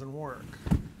 That doesn't work.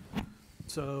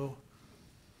 So,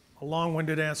 a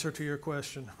long-winded answer to your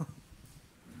question.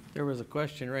 There was a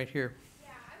question right here.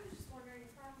 Yeah, I was just wondering,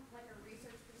 from like a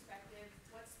research perspective,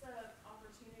 what's the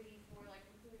opportunity for like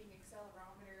including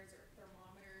accelerometers or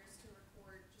thermometers to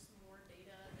record just more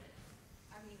data that,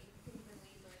 you can even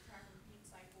lead like tracking heat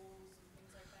cycles and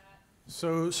things like that?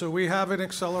 So we have an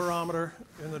accelerometer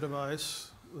in the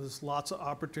device. There's lots of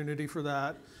opportunity for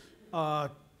that.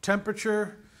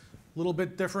 Temperature, a little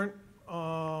bit different.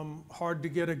 Hard to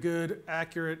get a good,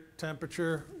 accurate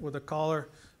temperature with a collar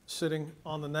sitting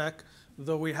on the neck,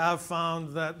 though we have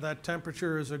found that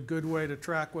temperature is a good way to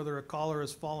track whether a collar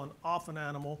has fallen off an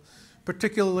animal,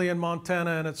 particularly in Montana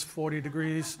and it's 40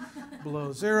 degrees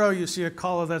below zero. You see a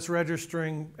collar that's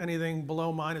registering anything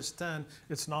below -10,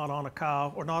 it's not on a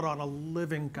cow or not on a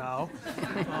living cow.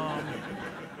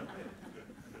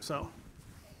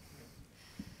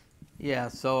 Yeah,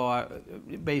 so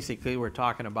basically we're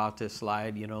talking about this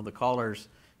slide, the collars,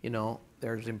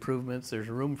 there's improvements, there's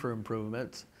room for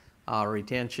improvements,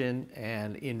 retention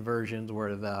and inversions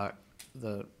where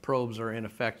the probes are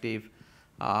ineffective.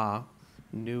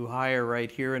 New hire right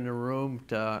here in the room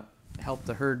to help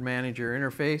the herd manager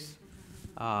interface.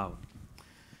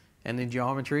 And the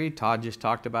geometry, Todd just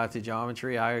talked about the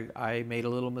geometry. I made a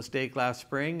little mistake last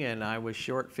spring and I was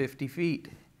short 50 feet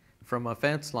from a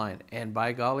fence line, and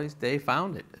by gollies, they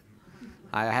found it.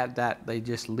 I had that, they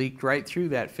just leaked right through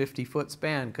that 50-foot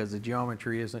span because the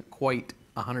geometry isn't quite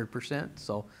 100%.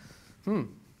 So,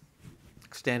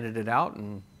 extended it out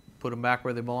and put them back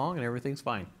where they belong and everything's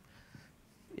fine.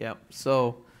 Yep,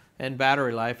 so, and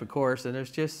battery life, of course, and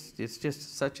it's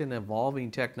just such an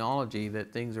evolving technology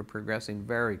that things are progressing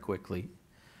very quickly.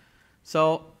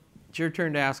 So, it's your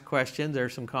turn to ask questions.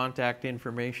 There's some contact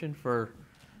information for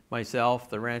myself,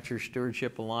 the Rancher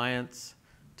Stewardship Alliance,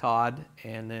 Todd,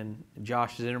 and then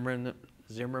Josh Zimmerman,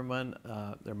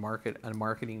 their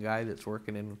marketing guy that's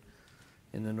working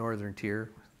in the northern tier.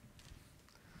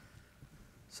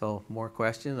 So more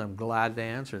questions, I'm glad to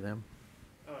answer them.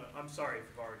 I'm sorry if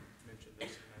I've already mentioned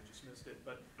this and I just missed it,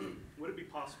 but would it be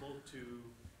possible to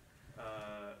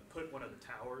put one of the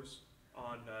towers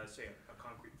on, say, a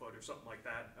concrete foot or something like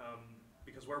that?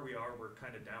 Because where we are, we're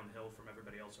kind of downhill from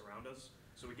everybody else around us.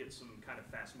 So we get some kind of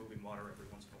fast-moving water every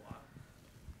once in a while.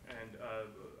 And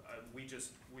we,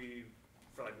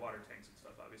 for like water tanks and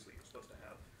stuff, obviously you're supposed to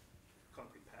have a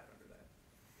concrete pad under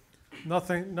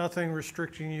that. Nothing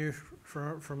restricting you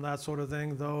from that sort of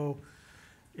thing, though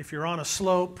if you're on a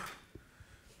slope,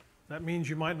 that means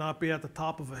you might not be at the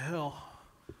top of a hill,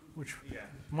 which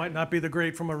might not be the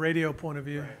great from a radio point of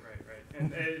view. Right.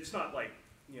 And it's not like,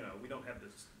 we don't have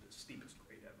the steepest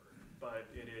grade ever, but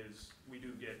it is,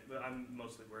 I'm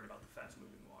mostly worried about the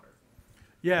fast-moving water.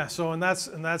 Yeah, so in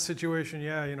that situation,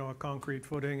 a concrete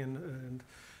footing and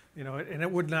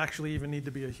it wouldn't actually even need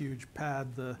to be a huge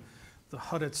pad. The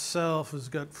hut itself has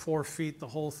got 4 feet. The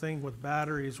whole thing with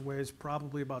batteries weighs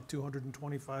probably about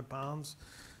 225 pounds.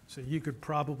 So you could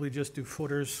probably just do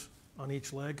footers on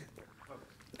each leg,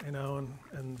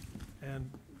 and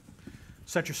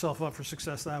set yourself up for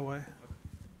success that way.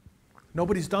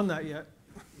 Nobody's done that yet.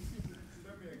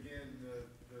 Tell me again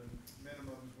the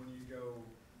minimums when you go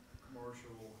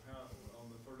commercial, on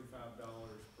the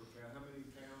 $35 per cow. How many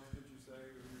cows did you say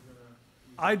you're going to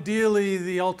use? Ideally,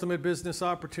 the ultimate business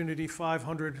opportunity,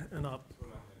 500 and up.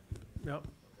 Yep. Okay.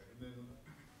 And then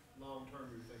long term,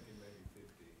 you're thinking maybe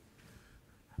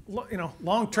 50.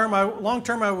 Long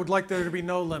term, I would like there to be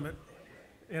no limit.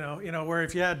 Where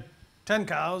if you had 10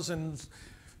 cows and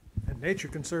Nature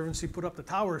Conservancy put up the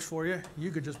towers for you,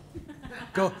 you could just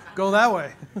go that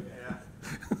way.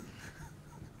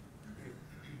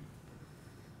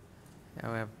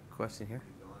 Now we have a question here.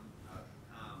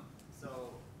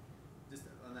 So, just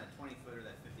on that 20-foot or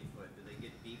that 50-foot, do they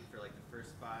get beeped for like the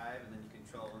first 5, and then you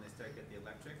control when they start get the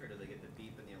electric, or do they get the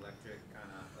beep and the electric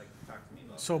kind of like talk to me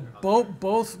about? So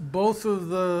both of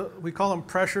the, we call them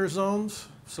pressure zones.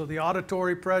 So the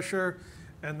auditory pressure,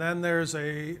 and then there's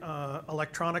a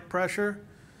electronic pressure.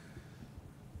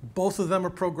 Both of them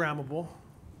are programmable,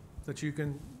 that you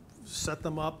can set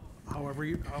them up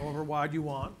however wide you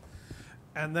want.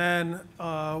 And then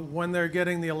when they're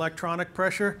getting the electronic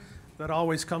pressure, that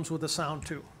always comes with a sound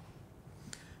too.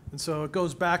 And so it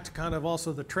goes back to kind of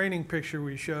also the training picture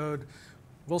we showed.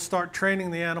 We'll start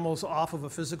training the animals off of a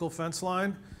physical fence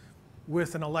line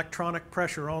with an electronic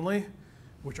pressure only,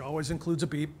 which always includes a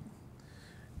beep.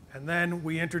 And then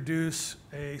we introduce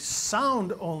a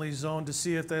sound-only zone to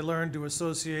see if they learn to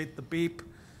associate the beep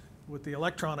with the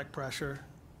electronic pressure.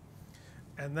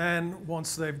 And then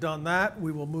once they've done that,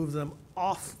 we will move them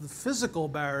off the physical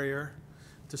barrier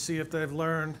to see if they've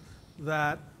learned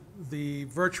that the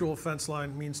virtual fence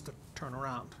line means to turn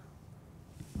around.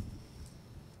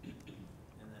 And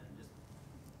then just,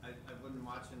 I've been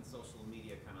watching social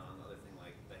media kind of on the other thing,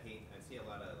 like the hate. I see a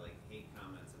lot of like hate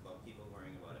comments about people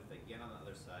worrying about if they get on the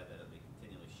other side that they'll be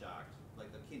continually shocked.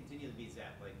 Like the continue to be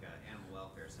zapped, like animal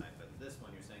welfare side, but this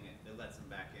one you're saying it lets them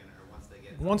back in, or once they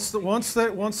get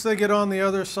Once they get on the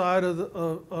other side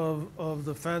of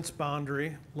the fence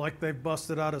boundary, like they've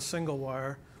busted out a single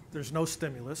wire, there's no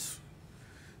stimulus.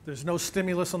 There's no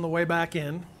stimulus on the way back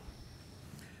in.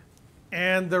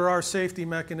 And there are safety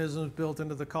mechanisms built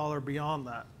into the collar beyond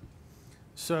that.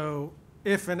 So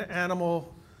if an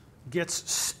animal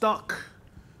gets stuck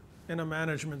in a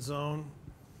management zone,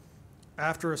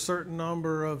 after a certain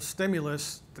number of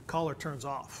stimulus, the collar turns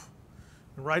off.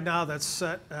 And right now that's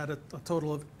set at a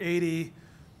total of 80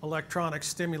 electronic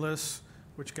stimulus,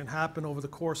 which can happen over the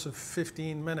course of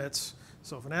 15 minutes.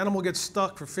 So if an animal gets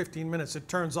stuck for 15 minutes, it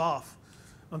turns off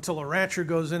until a rancher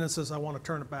goes in and says, I want to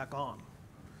turn it back on.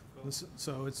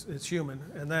 So it's human.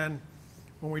 And then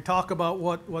when we talk about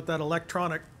what that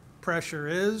electronic pressure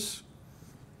is,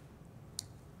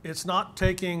 it's not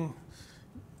taking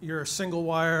your single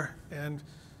wire and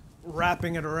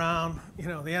wrapping it around, you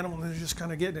know, the animal is just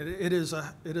kind of getting it. It is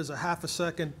a half a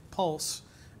second pulse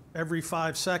every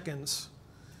 5 seconds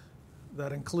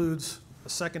that includes a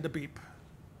second to beep.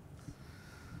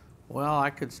 Well,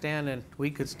 we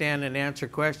could stand and answer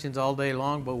questions all day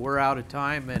long, but we're out of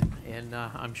time, and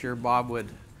I'm sure Bob would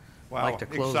like to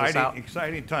close us out.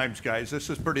 Exciting times, guys. This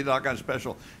is pretty doggone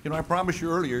special. You know, I promised you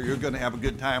earlier you're going to have a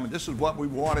good time, and this is what we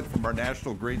wanted from our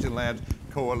National Grazing Lands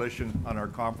Coalition on our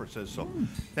conferences. So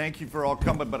thank you for all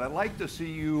coming, but I'd like to see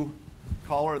you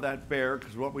collar that bear,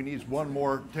 because what we need is one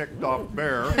more ticked off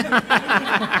bear.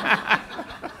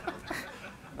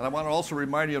 And I want to also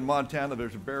remind you in Montana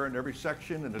there's a bear in every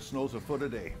section and it snows a foot a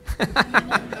day.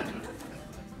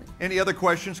 Any other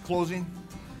questions, closing?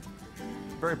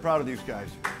 Very proud of these guys.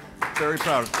 Very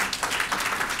proud.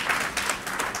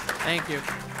 Thank you.